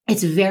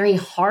it's very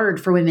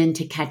hard for women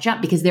to catch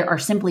up, because there are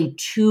simply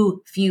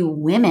too few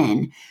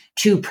women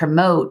to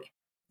promote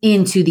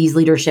into these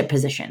leadership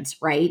positions,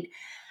 right?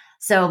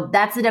 So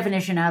that's the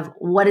definition of,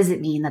 what does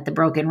it mean that the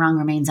broken rung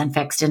remains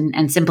unfixed,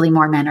 and simply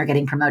more men are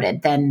getting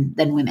promoted than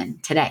women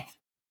today.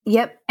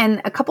 Yep.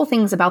 And a couple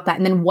things about that.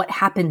 And then what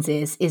happens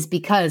is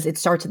because it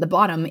starts at the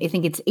bottom, I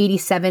think it's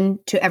 87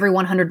 to every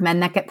 100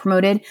 men that get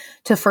promoted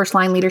to first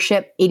line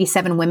leadership,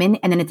 87 women,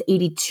 and then it's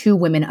 82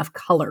 women of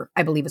color,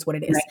 I believe is what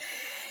it is. Right.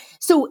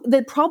 So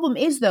the problem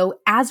is, though,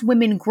 as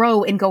women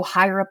grow and go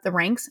higher up the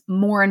ranks,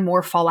 more and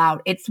more fall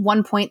out. It's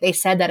one point they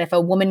said that if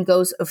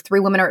if 3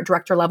 women are at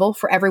director level,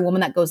 for every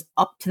woman that goes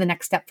up to the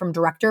next step from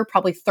director,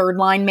 probably third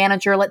line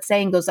manager, let's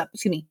say, and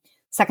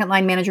second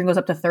line manager and goes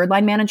up to third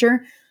line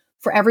manager,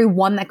 for every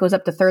one that goes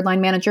up to third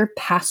line manager,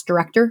 past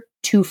director,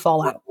 2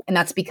 fall out. And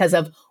that's because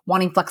of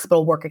wanting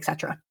flexible work,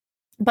 etc.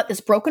 But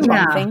this broken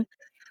rung thing,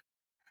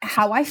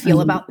 how I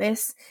feel about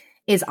this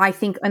is, I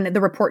think, and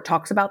the report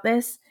talks about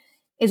this,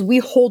 is we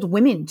hold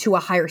women to a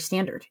higher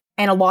standard.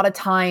 And a lot of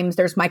times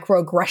there's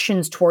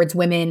microaggressions towards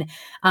women.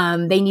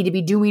 They need to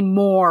be doing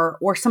more,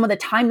 or some of the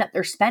time that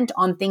they're spent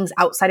on things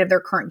outside of their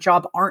current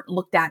job aren't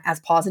looked at as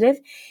positive.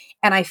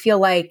 And I feel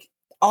like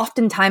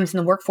oftentimes in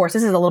the workforce,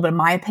 this is a little bit of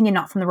my opinion,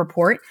 not from the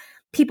report,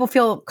 people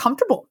feel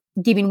comfortable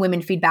giving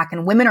women feedback,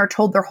 and women are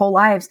told their whole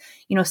lives,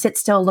 sit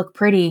still, look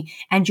pretty,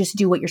 and just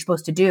do what you're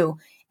supposed to do.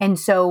 And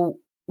so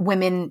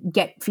women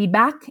get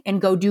feedback and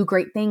go do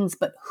great things,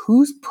 but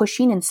who's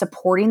pushing and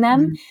supporting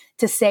them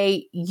to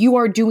say, you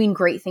are doing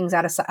great things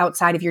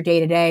outside of your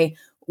day-to-day,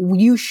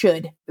 you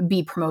should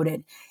be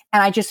promoted?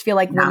 And I just feel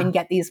like women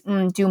get these,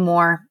 do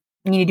more,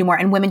 you need to do more.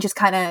 And women just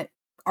kind of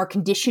are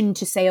conditioned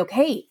to say,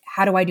 okay,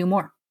 how do I do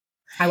more?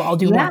 I'll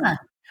do more.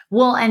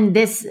 Well, and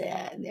this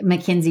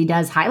McKinsey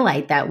does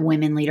highlight that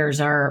women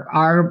leaders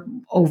are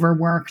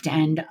overworked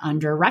and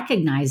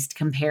under-recognized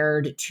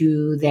compared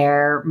to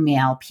their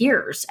male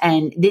peers.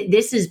 And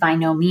this is by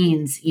no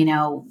means,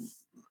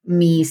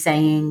 me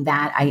saying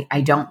that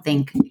I don't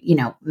think,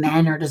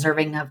 men are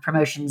deserving of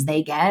promotions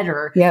they get,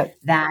 or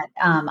that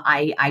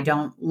I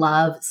don't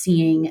love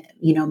seeing,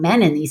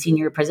 men in these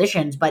senior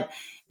positions, but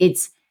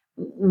it's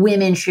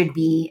women should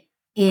be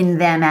in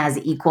them as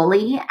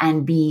equally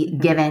and be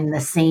given the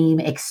same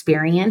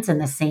experience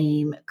and the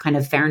same kind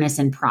of fairness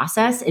and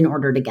process in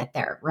order to get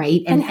there,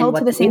 right? And held to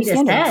what the the same data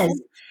standards.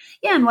 says,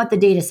 yeah, and what the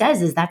data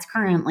says is that's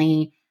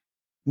currently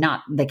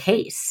not the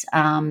case.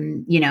 A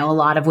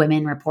lot of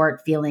women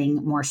report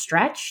feeling more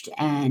stretched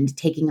and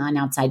taking on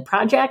outside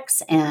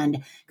projects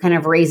and kind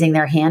of raising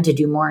their hand to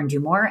do more and do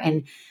more.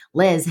 And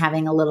Liz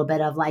having a little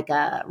bit of like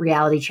a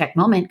reality check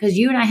moment, because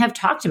you and I have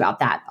talked about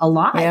that a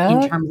lot in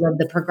Yeah. terms of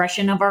the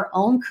progression of our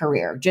own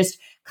career, just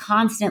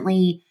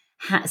constantly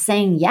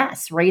saying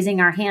yes,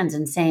 raising our hands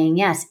and saying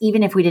yes,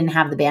 even if we didn't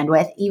have the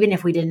bandwidth, even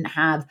if we didn't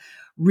have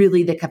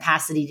really the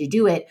capacity to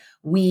do it,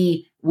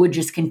 we would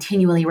just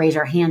continually raise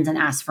our hands and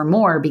ask for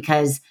more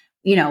because,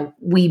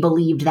 we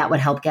believed that would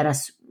help get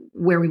us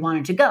where we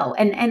wanted to go.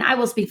 And I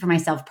will speak for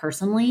myself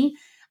personally.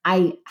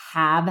 I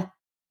have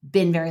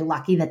been very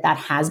lucky that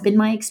has been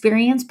my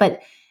experience,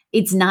 but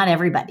it's not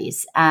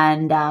everybody's.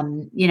 And,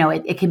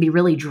 it can be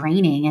really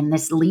draining. And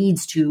this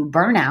leads to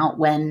burnout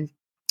when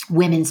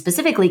women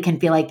specifically can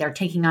feel like they're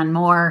taking on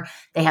more.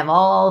 They have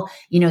all,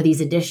 these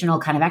additional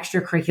kind of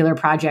extracurricular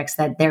projects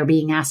that they're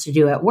being asked to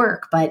do at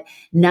work, but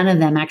none of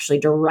them actually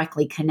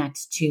directly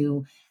connect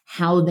to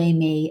how they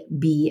may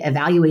be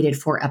evaluated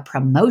for a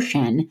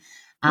promotion.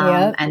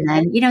 And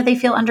then, they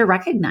feel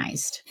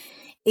underrecognized.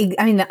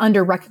 I mean, the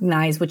under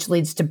recognized, which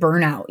leads to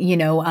burnout,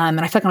 and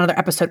I feel like on another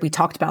episode we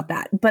talked about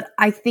that. But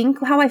I think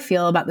how I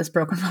feel about this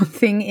broken phone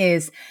thing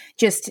is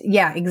just,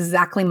 yeah,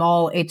 exactly,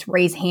 Mal. It's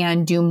raise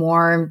hand, do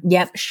more.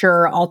 Yep,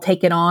 sure, I'll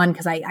take it on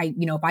because I,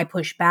 if I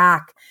push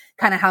back,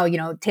 kind of how,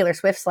 Taylor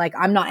Swift's like,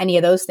 I'm not any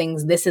of those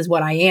things. This is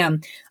what I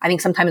am. I think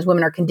sometimes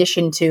women are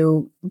conditioned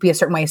to be a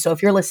certain way. So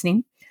if you're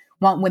listening,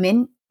 want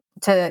women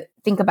to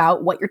think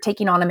about what you're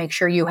taking on and make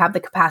sure you have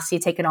the capacity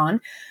to take it on.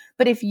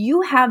 But if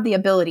you have the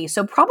ability,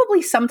 so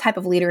probably some type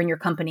of leader in your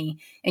company,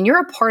 and you're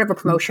a part of a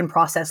promotion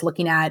process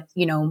looking at,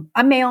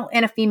 a male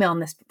and a female in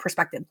this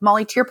perspective.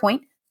 Molly, to your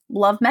point,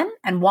 love men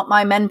and want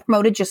my men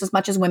promoted just as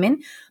much as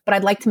women. But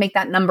I'd like to make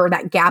that number,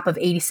 that gap of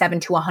 87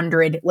 to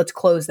 100, let's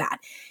close that.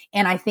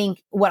 And I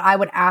think what I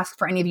would ask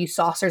for any of you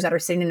saucers that are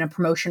sitting in a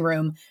promotion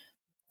room,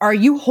 are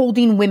you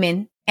holding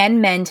women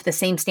and men to the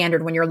same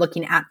standard when you're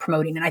looking at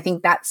promoting? And I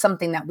think that's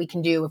something that we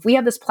can do. If we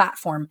have this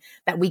platform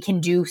that we can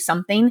do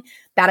something,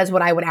 that is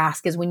what I would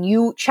ask is when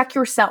you check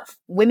yourself,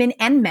 women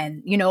and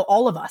men,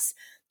 all of us,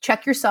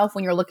 check yourself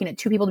when you're looking at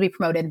two people to be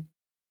promoted.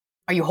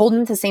 Are you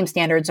holding to the same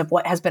standards of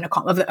what has been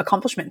of the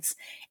accomplishments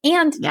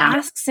and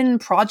tasks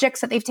and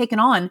projects that they've taken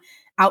on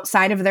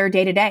outside of their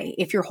day-to-day?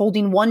 If you're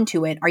holding one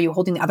to it, are you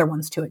holding the other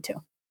ones to it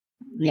too?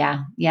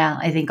 Yeah.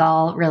 I think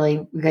all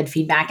really good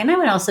feedback. And I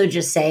would also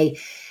just say,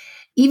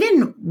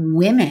 even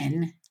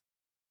women,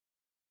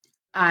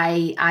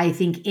 I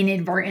think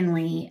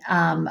inadvertently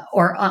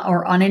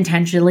or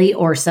unintentionally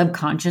or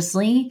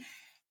subconsciously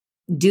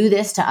do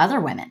this to other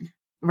women,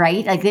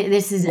 right? Like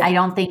this is, I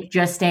don't think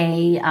just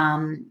a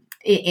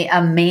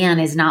man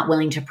is not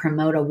willing to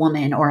promote a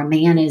woman, or a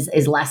man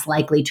is less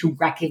likely to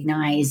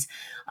recognize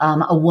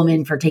a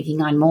woman for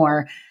taking on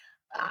more.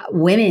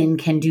 Women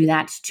can do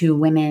that to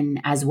women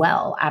as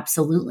well.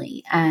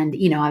 Absolutely. And,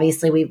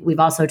 obviously we've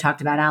also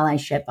talked about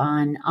allyship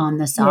on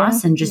the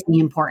sauce and just the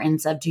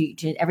importance of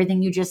to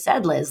everything you just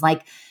said, Liz,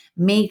 like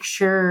make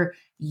sure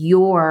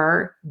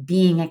you're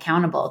being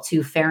accountable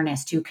to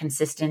fairness, to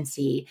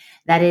consistency,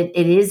 that it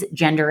is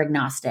gender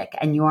agnostic,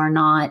 and you are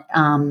not,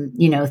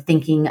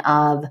 thinking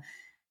of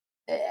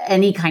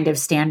any kind of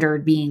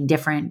standard being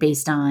different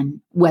based on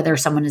whether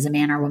someone is a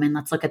man or woman.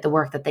 Let's look at the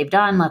work that they've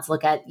done. Let's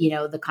look at,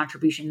 the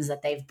contributions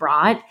that they've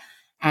brought,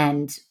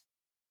 and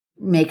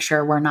make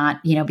sure we're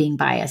not, being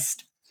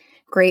biased.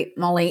 Great,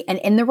 Molly. And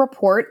in the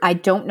report, I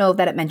don't know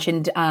that it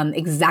mentioned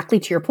exactly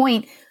to your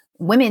point,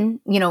 women,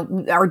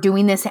 are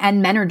doing this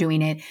and men are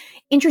doing it.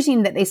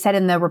 Interesting that they said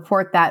in the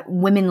report that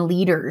women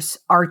leaders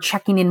are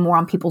checking in more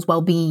on people's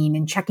well-being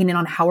and checking in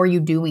on how are you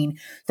doing.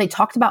 So they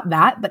talked about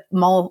that, but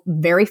Mal,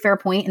 very fair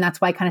point. And that's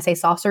why I kind of say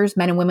saucers,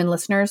 men and women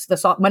listeners,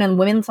 men and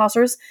women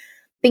saucers,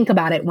 think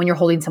about it when you're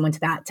holding someone to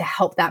that, to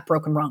help that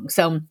broken rung.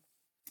 So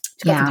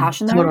to go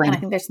compassion there, and I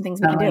think there's some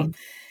things we can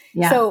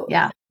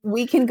do.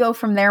 We can go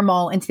from there,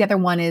 Mal, into the other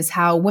one is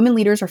how women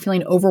leaders are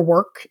feeling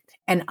overworked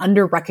and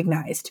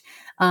under-recognized.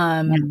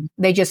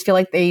 They just feel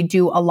like they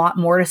do a lot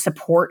more to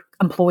support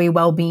employee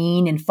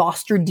well-being and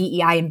foster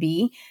DEI and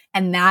B.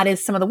 And that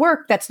is some of the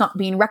work that's not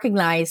being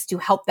recognized to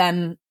help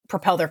them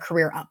propel their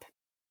career up.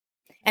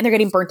 And they're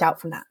getting burnt out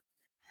from that.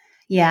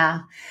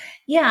 Yeah.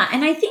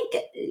 And I think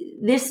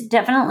this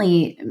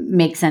definitely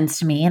makes sense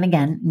to me. And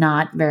again,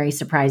 not very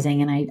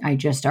surprising. And I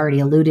just already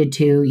alluded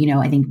to,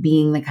 I think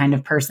being the kind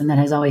of person that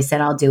has always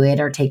said, I'll do it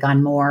or take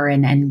on more,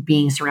 and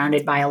being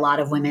surrounded by a lot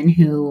of women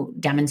who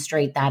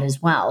demonstrate that as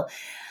well.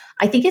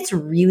 I think it's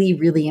really,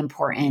 really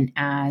important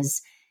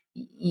as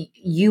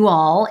you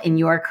all in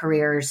your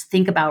careers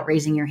think about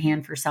raising your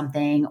hand for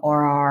something,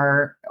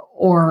 or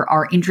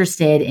are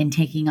interested in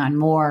taking on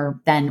more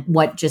than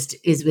what just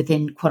is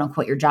within quote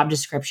unquote your job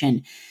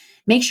description.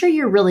 Make sure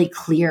you're really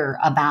clear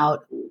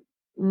about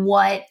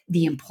what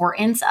the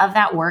importance of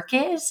that work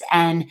is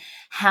and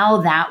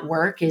how that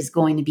work is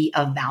going to be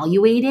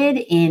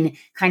evaluated in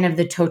kind of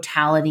the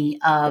totality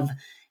of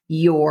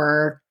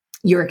your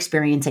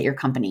experience at your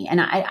company. And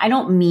I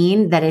don't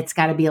mean that it's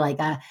got to be like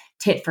a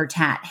tit for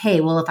tat. Hey,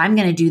 well, if I'm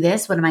going to do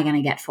this, what am I going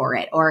to get for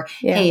it? Or,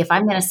 hey, if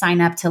I'm going to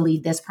sign up to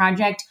lead this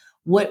project,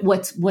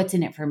 what's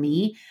in it for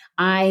me?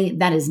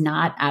 That is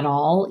not at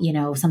all,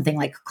 something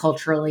like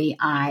culturally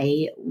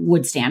I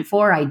would stand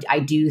for. I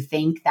do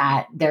think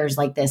that there's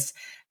like this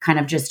kind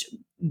of just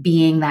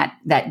being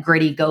that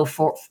gritty go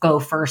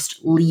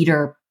first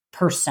leader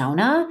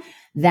persona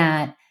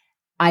that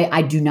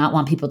I do not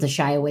want people to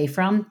shy away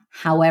from.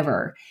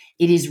 However,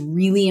 it is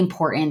really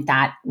important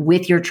that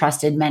with your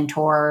trusted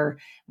mentor,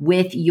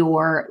 with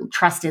your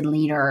trusted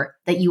leader,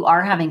 that you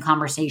are having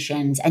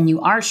conversations and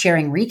you are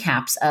sharing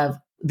recaps of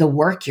the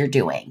work you're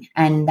doing.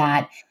 And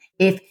that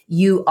if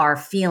you are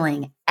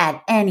feeling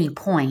at any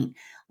point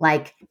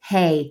like,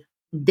 hey,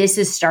 this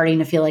is starting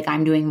to feel like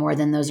I'm doing more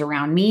than those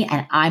around me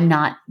and I'm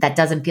not, that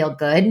doesn't feel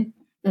good,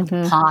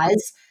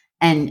 pause.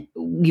 And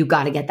you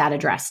got to get that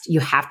addressed. You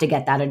have to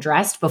get that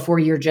addressed before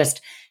you're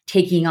just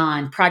taking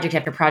on project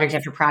after project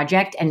after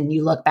project. And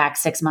you look back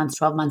 6 months,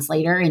 12 months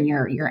later, and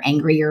you're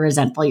angry, you're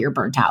resentful, you're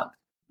burnt out.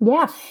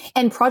 Yeah.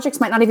 And projects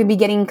might not even be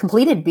getting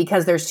completed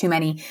because there's too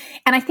many.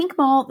 And I think,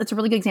 Mal, that's a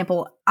really good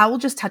example. I will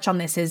just touch on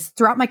this is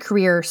throughout my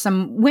career,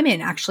 some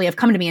women actually have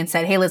come to me and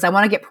said, hey, Liz, I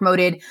want to get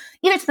promoted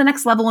either to the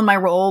next level in my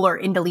role or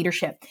into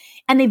leadership.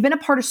 And they've been a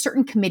part of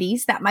certain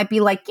committees that might be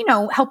like,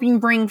 helping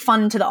bring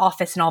fun to the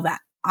office and all that.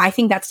 I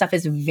think that stuff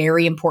is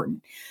very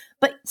important.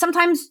 But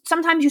sometimes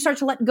you start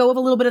to let go of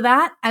a little bit of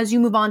that as you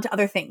move on to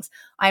other things.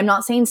 I am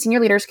not saying senior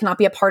leaders cannot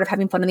be a part of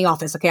having fun in the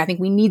office. Okay. I think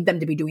we need them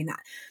to be doing that.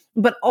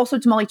 But also,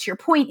 Tamale, to your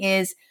point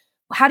is,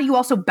 how do you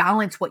also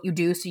balance what you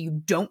do so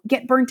you don't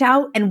get burnt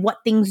out? And what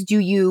things do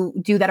you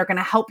do that are going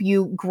to help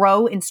you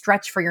grow and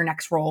stretch for your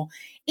next role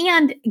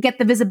and get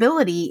the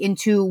visibility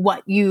into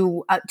what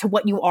you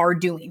are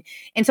doing?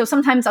 And so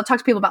sometimes I'll talk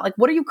to people about like,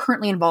 what are you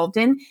currently involved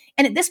in?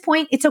 And at this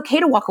point, it's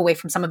okay to walk away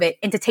from some of it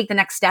and to take the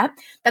next step.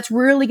 That's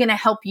really going to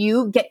help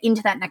you get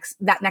into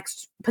that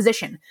next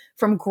position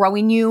from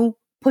growing you,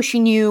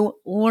 pushing you,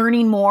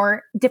 learning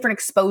more, different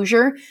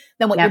exposure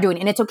than what you're doing.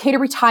 And it's okay to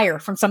retire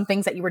from some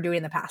things that you were doing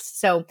in the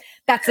past. So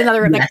that's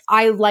another, like,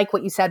 I like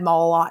what you said,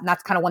 Mal, a lot. And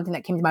that's kind of one thing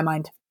that came to my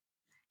mind.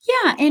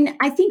 Yeah. And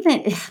I think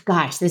that,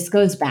 gosh, this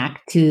goes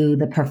back to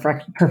the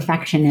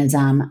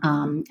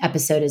perfectionism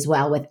episode as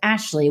well with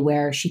Ashley,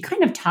 where she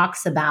kind of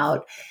talks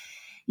about,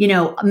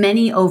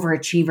 many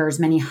overachievers,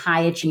 many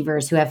high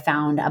achievers who have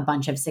found a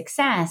bunch of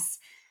success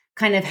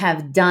kind of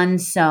have done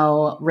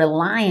so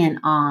reliant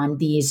on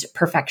these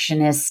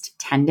perfectionist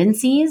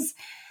tendencies.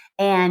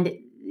 And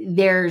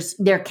there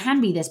can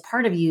be this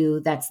part of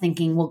you that's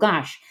thinking, well,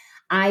 gosh,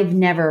 I've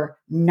never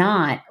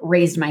not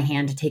raised my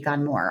hand to take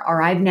on more,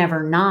 or I've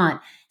never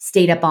not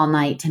stayed up all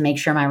night to make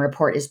sure my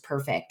report is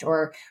perfect,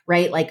 or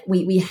right. Like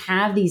we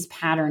have these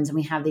patterns and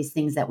we have these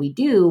things that we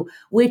do,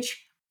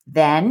 which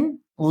then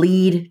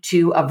lead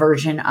to a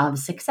version of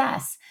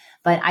success.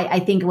 But I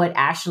think what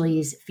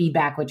Ashley's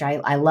feedback, which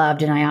I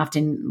loved and I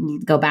often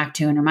go back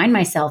to and remind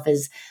myself,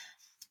 is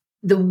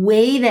the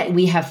way that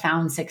we have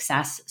found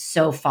success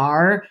so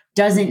far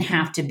doesn't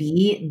have to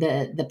be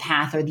the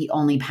path or the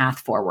only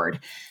path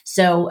forward.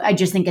 So I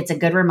just think it's a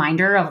good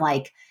reminder of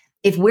like,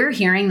 if we're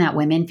hearing that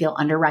women feel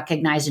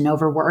under-recognized and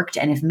overworked,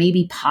 and if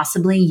maybe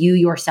possibly you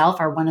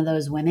yourself are one of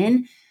those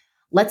women,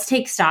 let's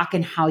take stock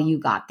in how you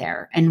got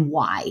there and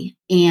why,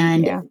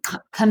 and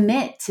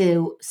commit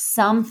to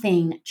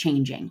something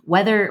changing,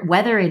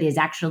 whether it is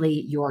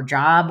actually your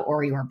job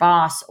or your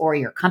boss or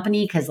your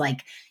company, because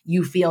like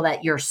you feel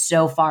that you're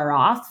so far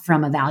off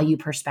from a value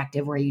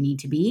perspective where you need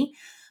to be.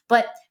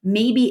 But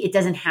maybe it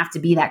doesn't have to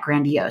be that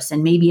grandiose.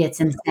 And maybe it's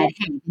instead,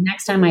 hey,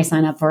 next time I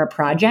sign up for a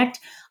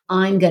project,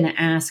 I'm going to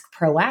ask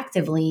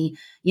proactively,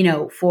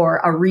 for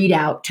a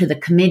readout to the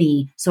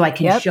committee so I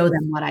can show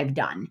them what I've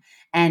done.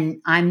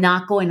 And I'm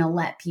not going to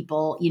let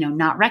people,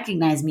 not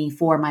recognize me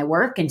for my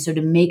work. And so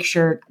to make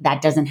sure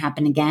that doesn't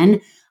happen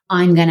again,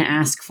 I'm going to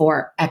ask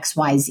for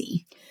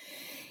XYZ.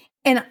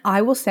 And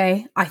I will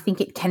say, I think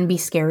it can be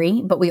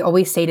scary, but we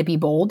always say to be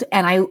bold.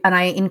 And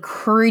I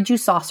encourage you,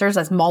 saucers,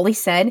 as Molly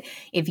said,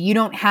 if you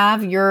don't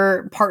have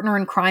your partner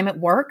in crime at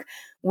work,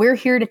 we're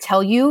here to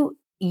tell you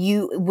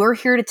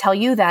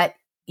that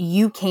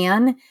you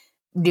can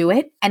do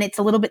it. And it's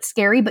a little bit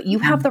scary, but you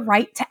have the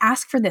right to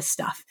ask for this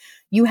stuff.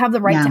 You have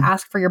the right to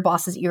ask for your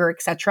boss's ear,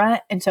 et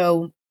cetera. And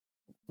so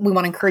we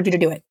want to encourage you to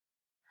do it.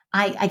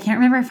 I can't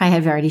remember if I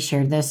have already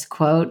shared this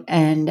quote,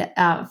 and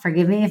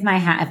forgive me if I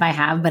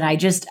have, but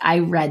I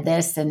read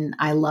this and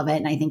I love it.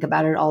 And I think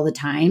about it all the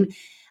time.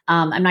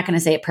 I'm not going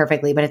to say it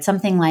perfectly, but it's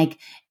something like,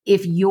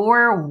 if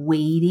you're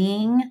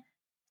waiting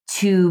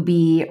to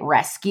be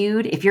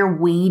rescued, if you're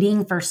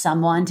waiting for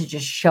someone to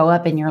just show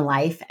up in your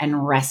life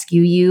and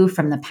rescue you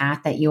from the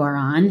path that you are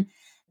on,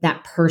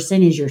 that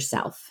person is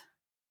yourself.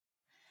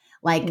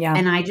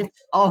 And I just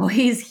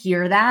always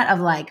hear that of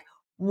like,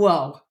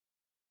 whoa,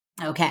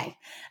 Okay.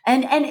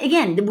 And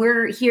again,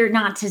 we're here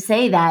not to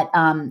say that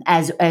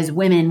as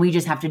women we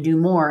just have to do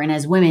more, and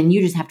as women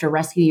you just have to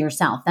rescue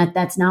yourself.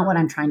 That's not what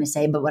I'm trying to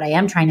say, but what I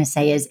am trying to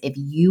say is if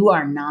you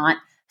are not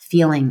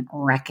feeling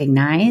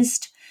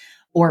recognized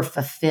or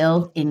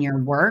fulfilled in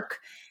your work,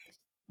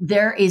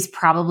 there is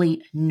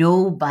probably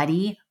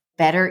nobody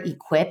better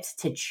equipped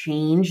to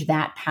change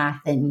that path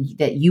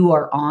that you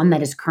are on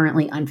that is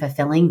currently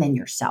unfulfilling than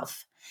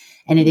yourself.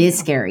 And it is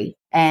scary.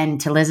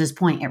 And to Liz's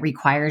point, it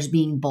requires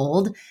being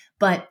bold,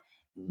 but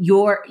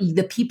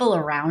the people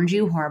around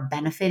you who are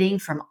benefiting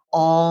from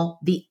all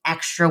the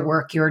extra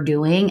work you're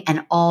doing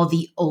and all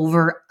the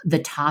over the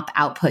top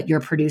output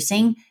you're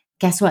producing,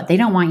 guess what? They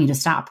don't want you to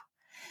stop.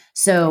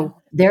 So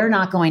they're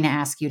not going to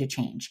ask you to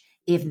change.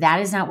 If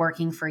that is not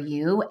working for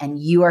you and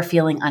you are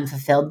feeling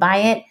unfulfilled by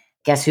it,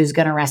 guess who's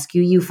going to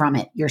rescue you from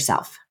it?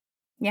 Yourself.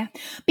 Yeah,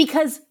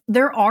 because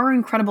there are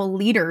incredible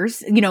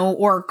leaders,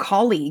 or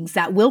colleagues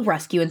that will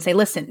rescue and say,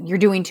 listen, you're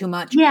doing too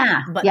much.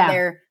 Yeah.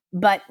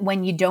 But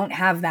when you don't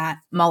have that,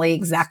 Molly,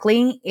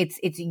 exactly, it's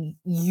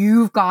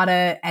you've got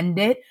to end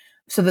it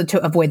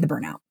to avoid the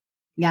burnout.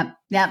 Yep.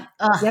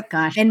 Oh,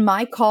 gosh. And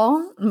my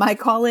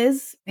call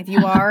is, if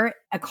you are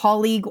a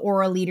colleague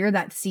or a leader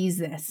that sees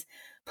this,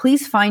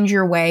 please find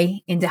your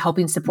way into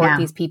helping support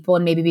these people,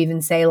 and maybe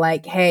even say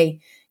like,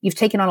 hey, you've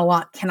taken on a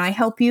lot. Can I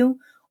help you?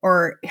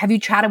 Or have you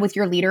chatted with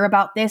your leader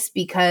about this?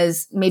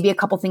 Because maybe a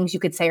couple things you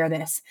could say are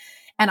this.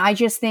 And I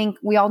just think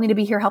we all need to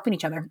be here helping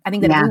each other. I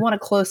think that if we want to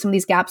close some of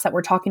these gaps that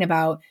we're talking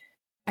about,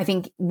 I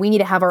think we need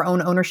to have our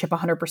own ownership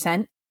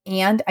 100%.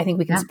 And I think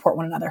we can support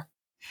one another.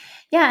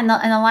 Yeah. And the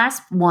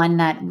last one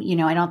that,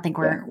 I don't think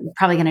we're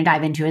probably going to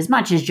dive into as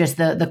much is just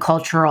the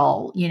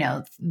cultural,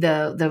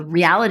 the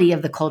reality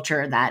of the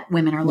culture that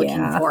women are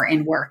looking for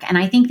in work. And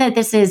I think that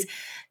this is,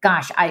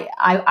 gosh,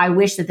 I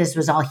wish that this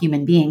was all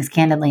human beings,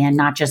 candidly, and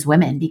not just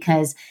women,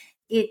 because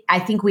I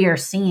think we are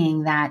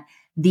seeing that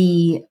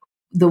the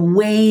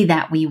way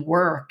that we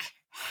work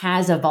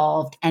has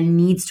evolved and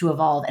needs to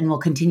evolve and will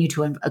continue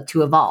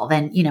to evolve.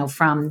 And,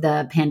 from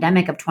the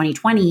pandemic of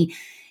 2020,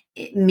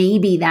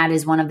 maybe that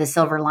is one of the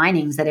silver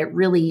linings, that it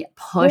really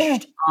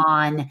pushed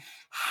on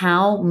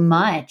how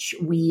much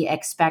we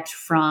expect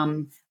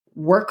from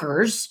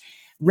workers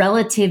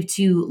relative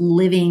to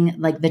living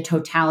like the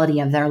totality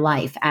of their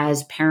life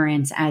as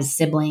parents, as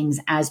siblings,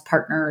 as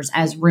partners,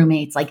 as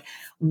roommates. Like,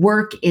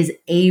 work is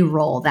a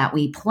role that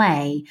we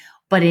play,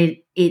 but it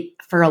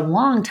for a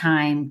long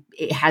time,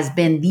 it has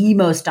been the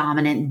most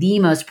dominant, the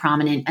most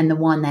prominent, and the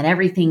one that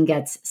everything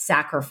gets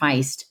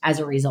sacrificed as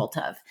a result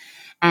of.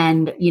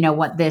 And,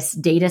 what this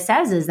data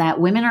says is that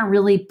women are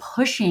really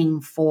pushing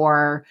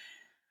for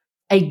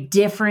a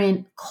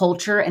different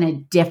culture and a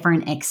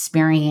different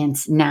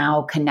experience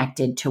now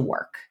connected to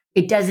work.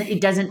 We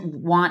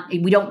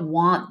don't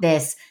want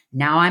this,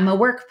 now I'm a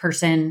work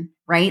person,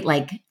 right?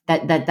 Like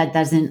that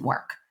doesn't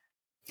work.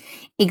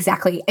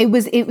 Exactly.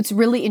 It's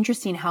really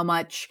interesting how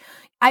much,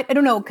 I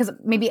don't know, because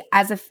maybe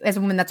as a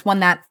woman, that's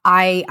one that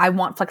I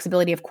want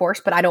flexibility, of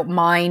course, but I don't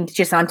mind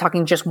I'm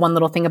talking just one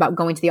little thing about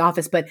going to the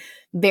office, but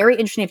very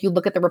interesting if you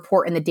look at the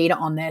report and the data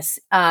on this,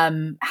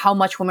 how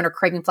much women are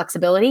craving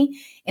flexibility,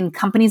 and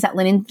companies that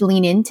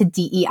lean into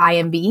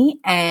DEIMB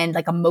and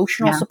like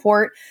emotional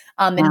support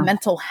and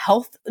mental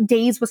health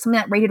days was something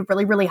that rated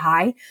really, really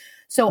high.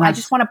 So I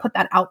just want to put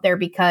that out there,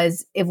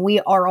 because if we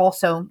are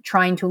also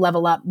trying to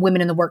level up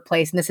women in the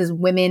workplace, and this is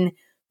women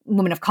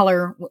of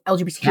color,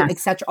 LGBTQ, et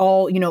cetera,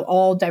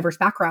 all diverse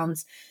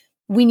backgrounds,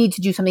 we need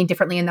to do something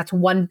differently. And that's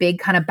one big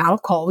kind of battle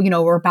call,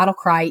 or battle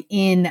cry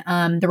in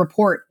the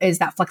report, is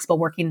that flexible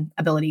working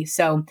ability.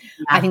 So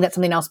I think that's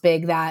something else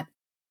big that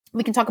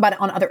we can talk about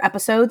it on other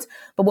episodes,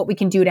 but what we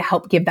can do to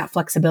help give that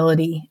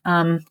flexibility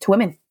to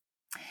women.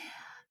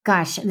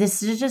 Gosh,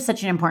 this is just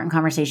such an important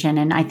conversation,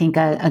 and I think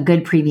a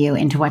good preview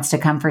into what's to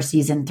come for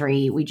season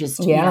 3. We just,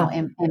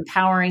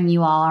 empowering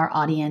you all, our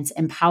audience,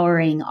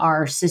 empowering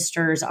our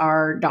sisters,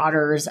 our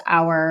daughters,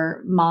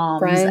 our moms,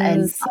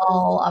 friends, and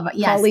all of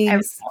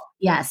colleagues.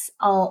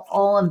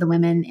 All of the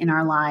women in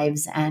our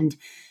lives, and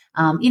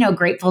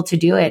grateful to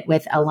do it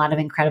with a lot of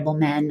incredible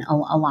men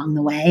along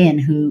the way, and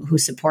who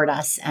support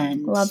us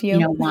and love you.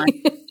 Want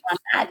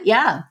that.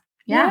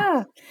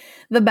 Yeah.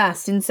 The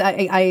best. And so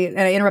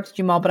I interrupted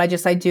you, Mal, but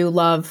I do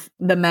love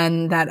the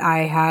men that I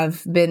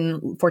have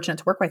been fortunate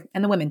to work with,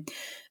 and the women.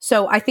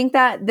 So I think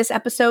that this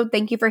episode,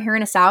 thank you for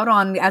hearing us out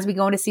as we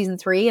go into season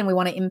 3, and we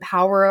want to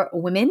empower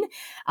women.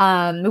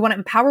 We want to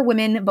empower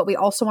women, but we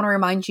also want to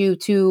remind you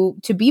to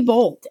be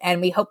bold. And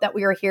we hope that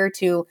we are here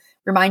to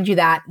remind you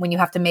that when you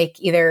have to make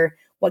either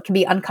what can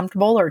be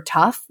uncomfortable or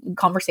tough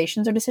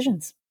conversations or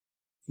decisions.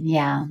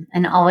 Yeah.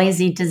 And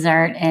always eat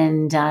dessert,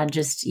 and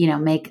just,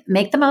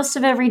 make the most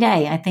of every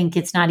day. I think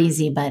it's not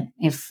easy, but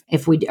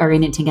if we are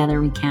in it together,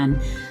 we can.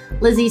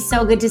 Lizzie,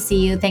 so good to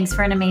see you. Thanks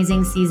for an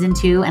amazing season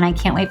 2. And I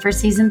can't wait for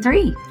season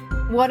 3.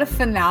 What a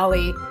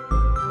finale.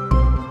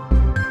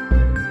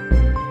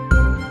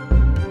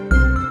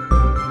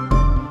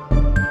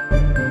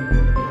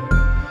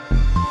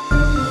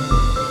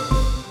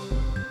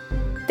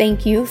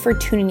 Thank you for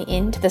tuning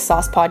in to the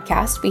Sauce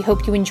Podcast. We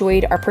hope you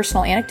enjoyed our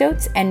personal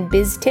anecdotes and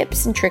biz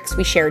tips and tricks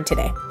we shared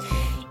today.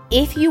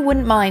 If you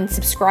wouldn't mind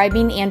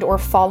subscribing and or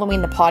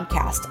following the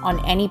podcast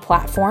on any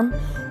platform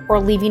or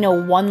leaving a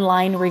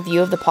one-line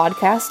review of the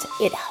podcast,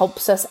 it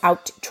helps us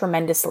out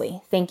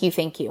tremendously. Thank you,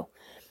 thank you.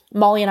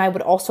 Molly and I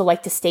would also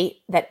like to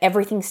state that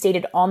everything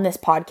stated on this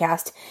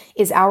podcast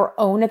is our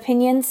own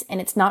opinions and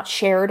it's not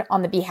shared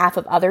on the behalf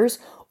of others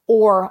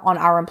or on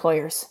our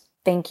employers.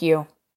 Thank you.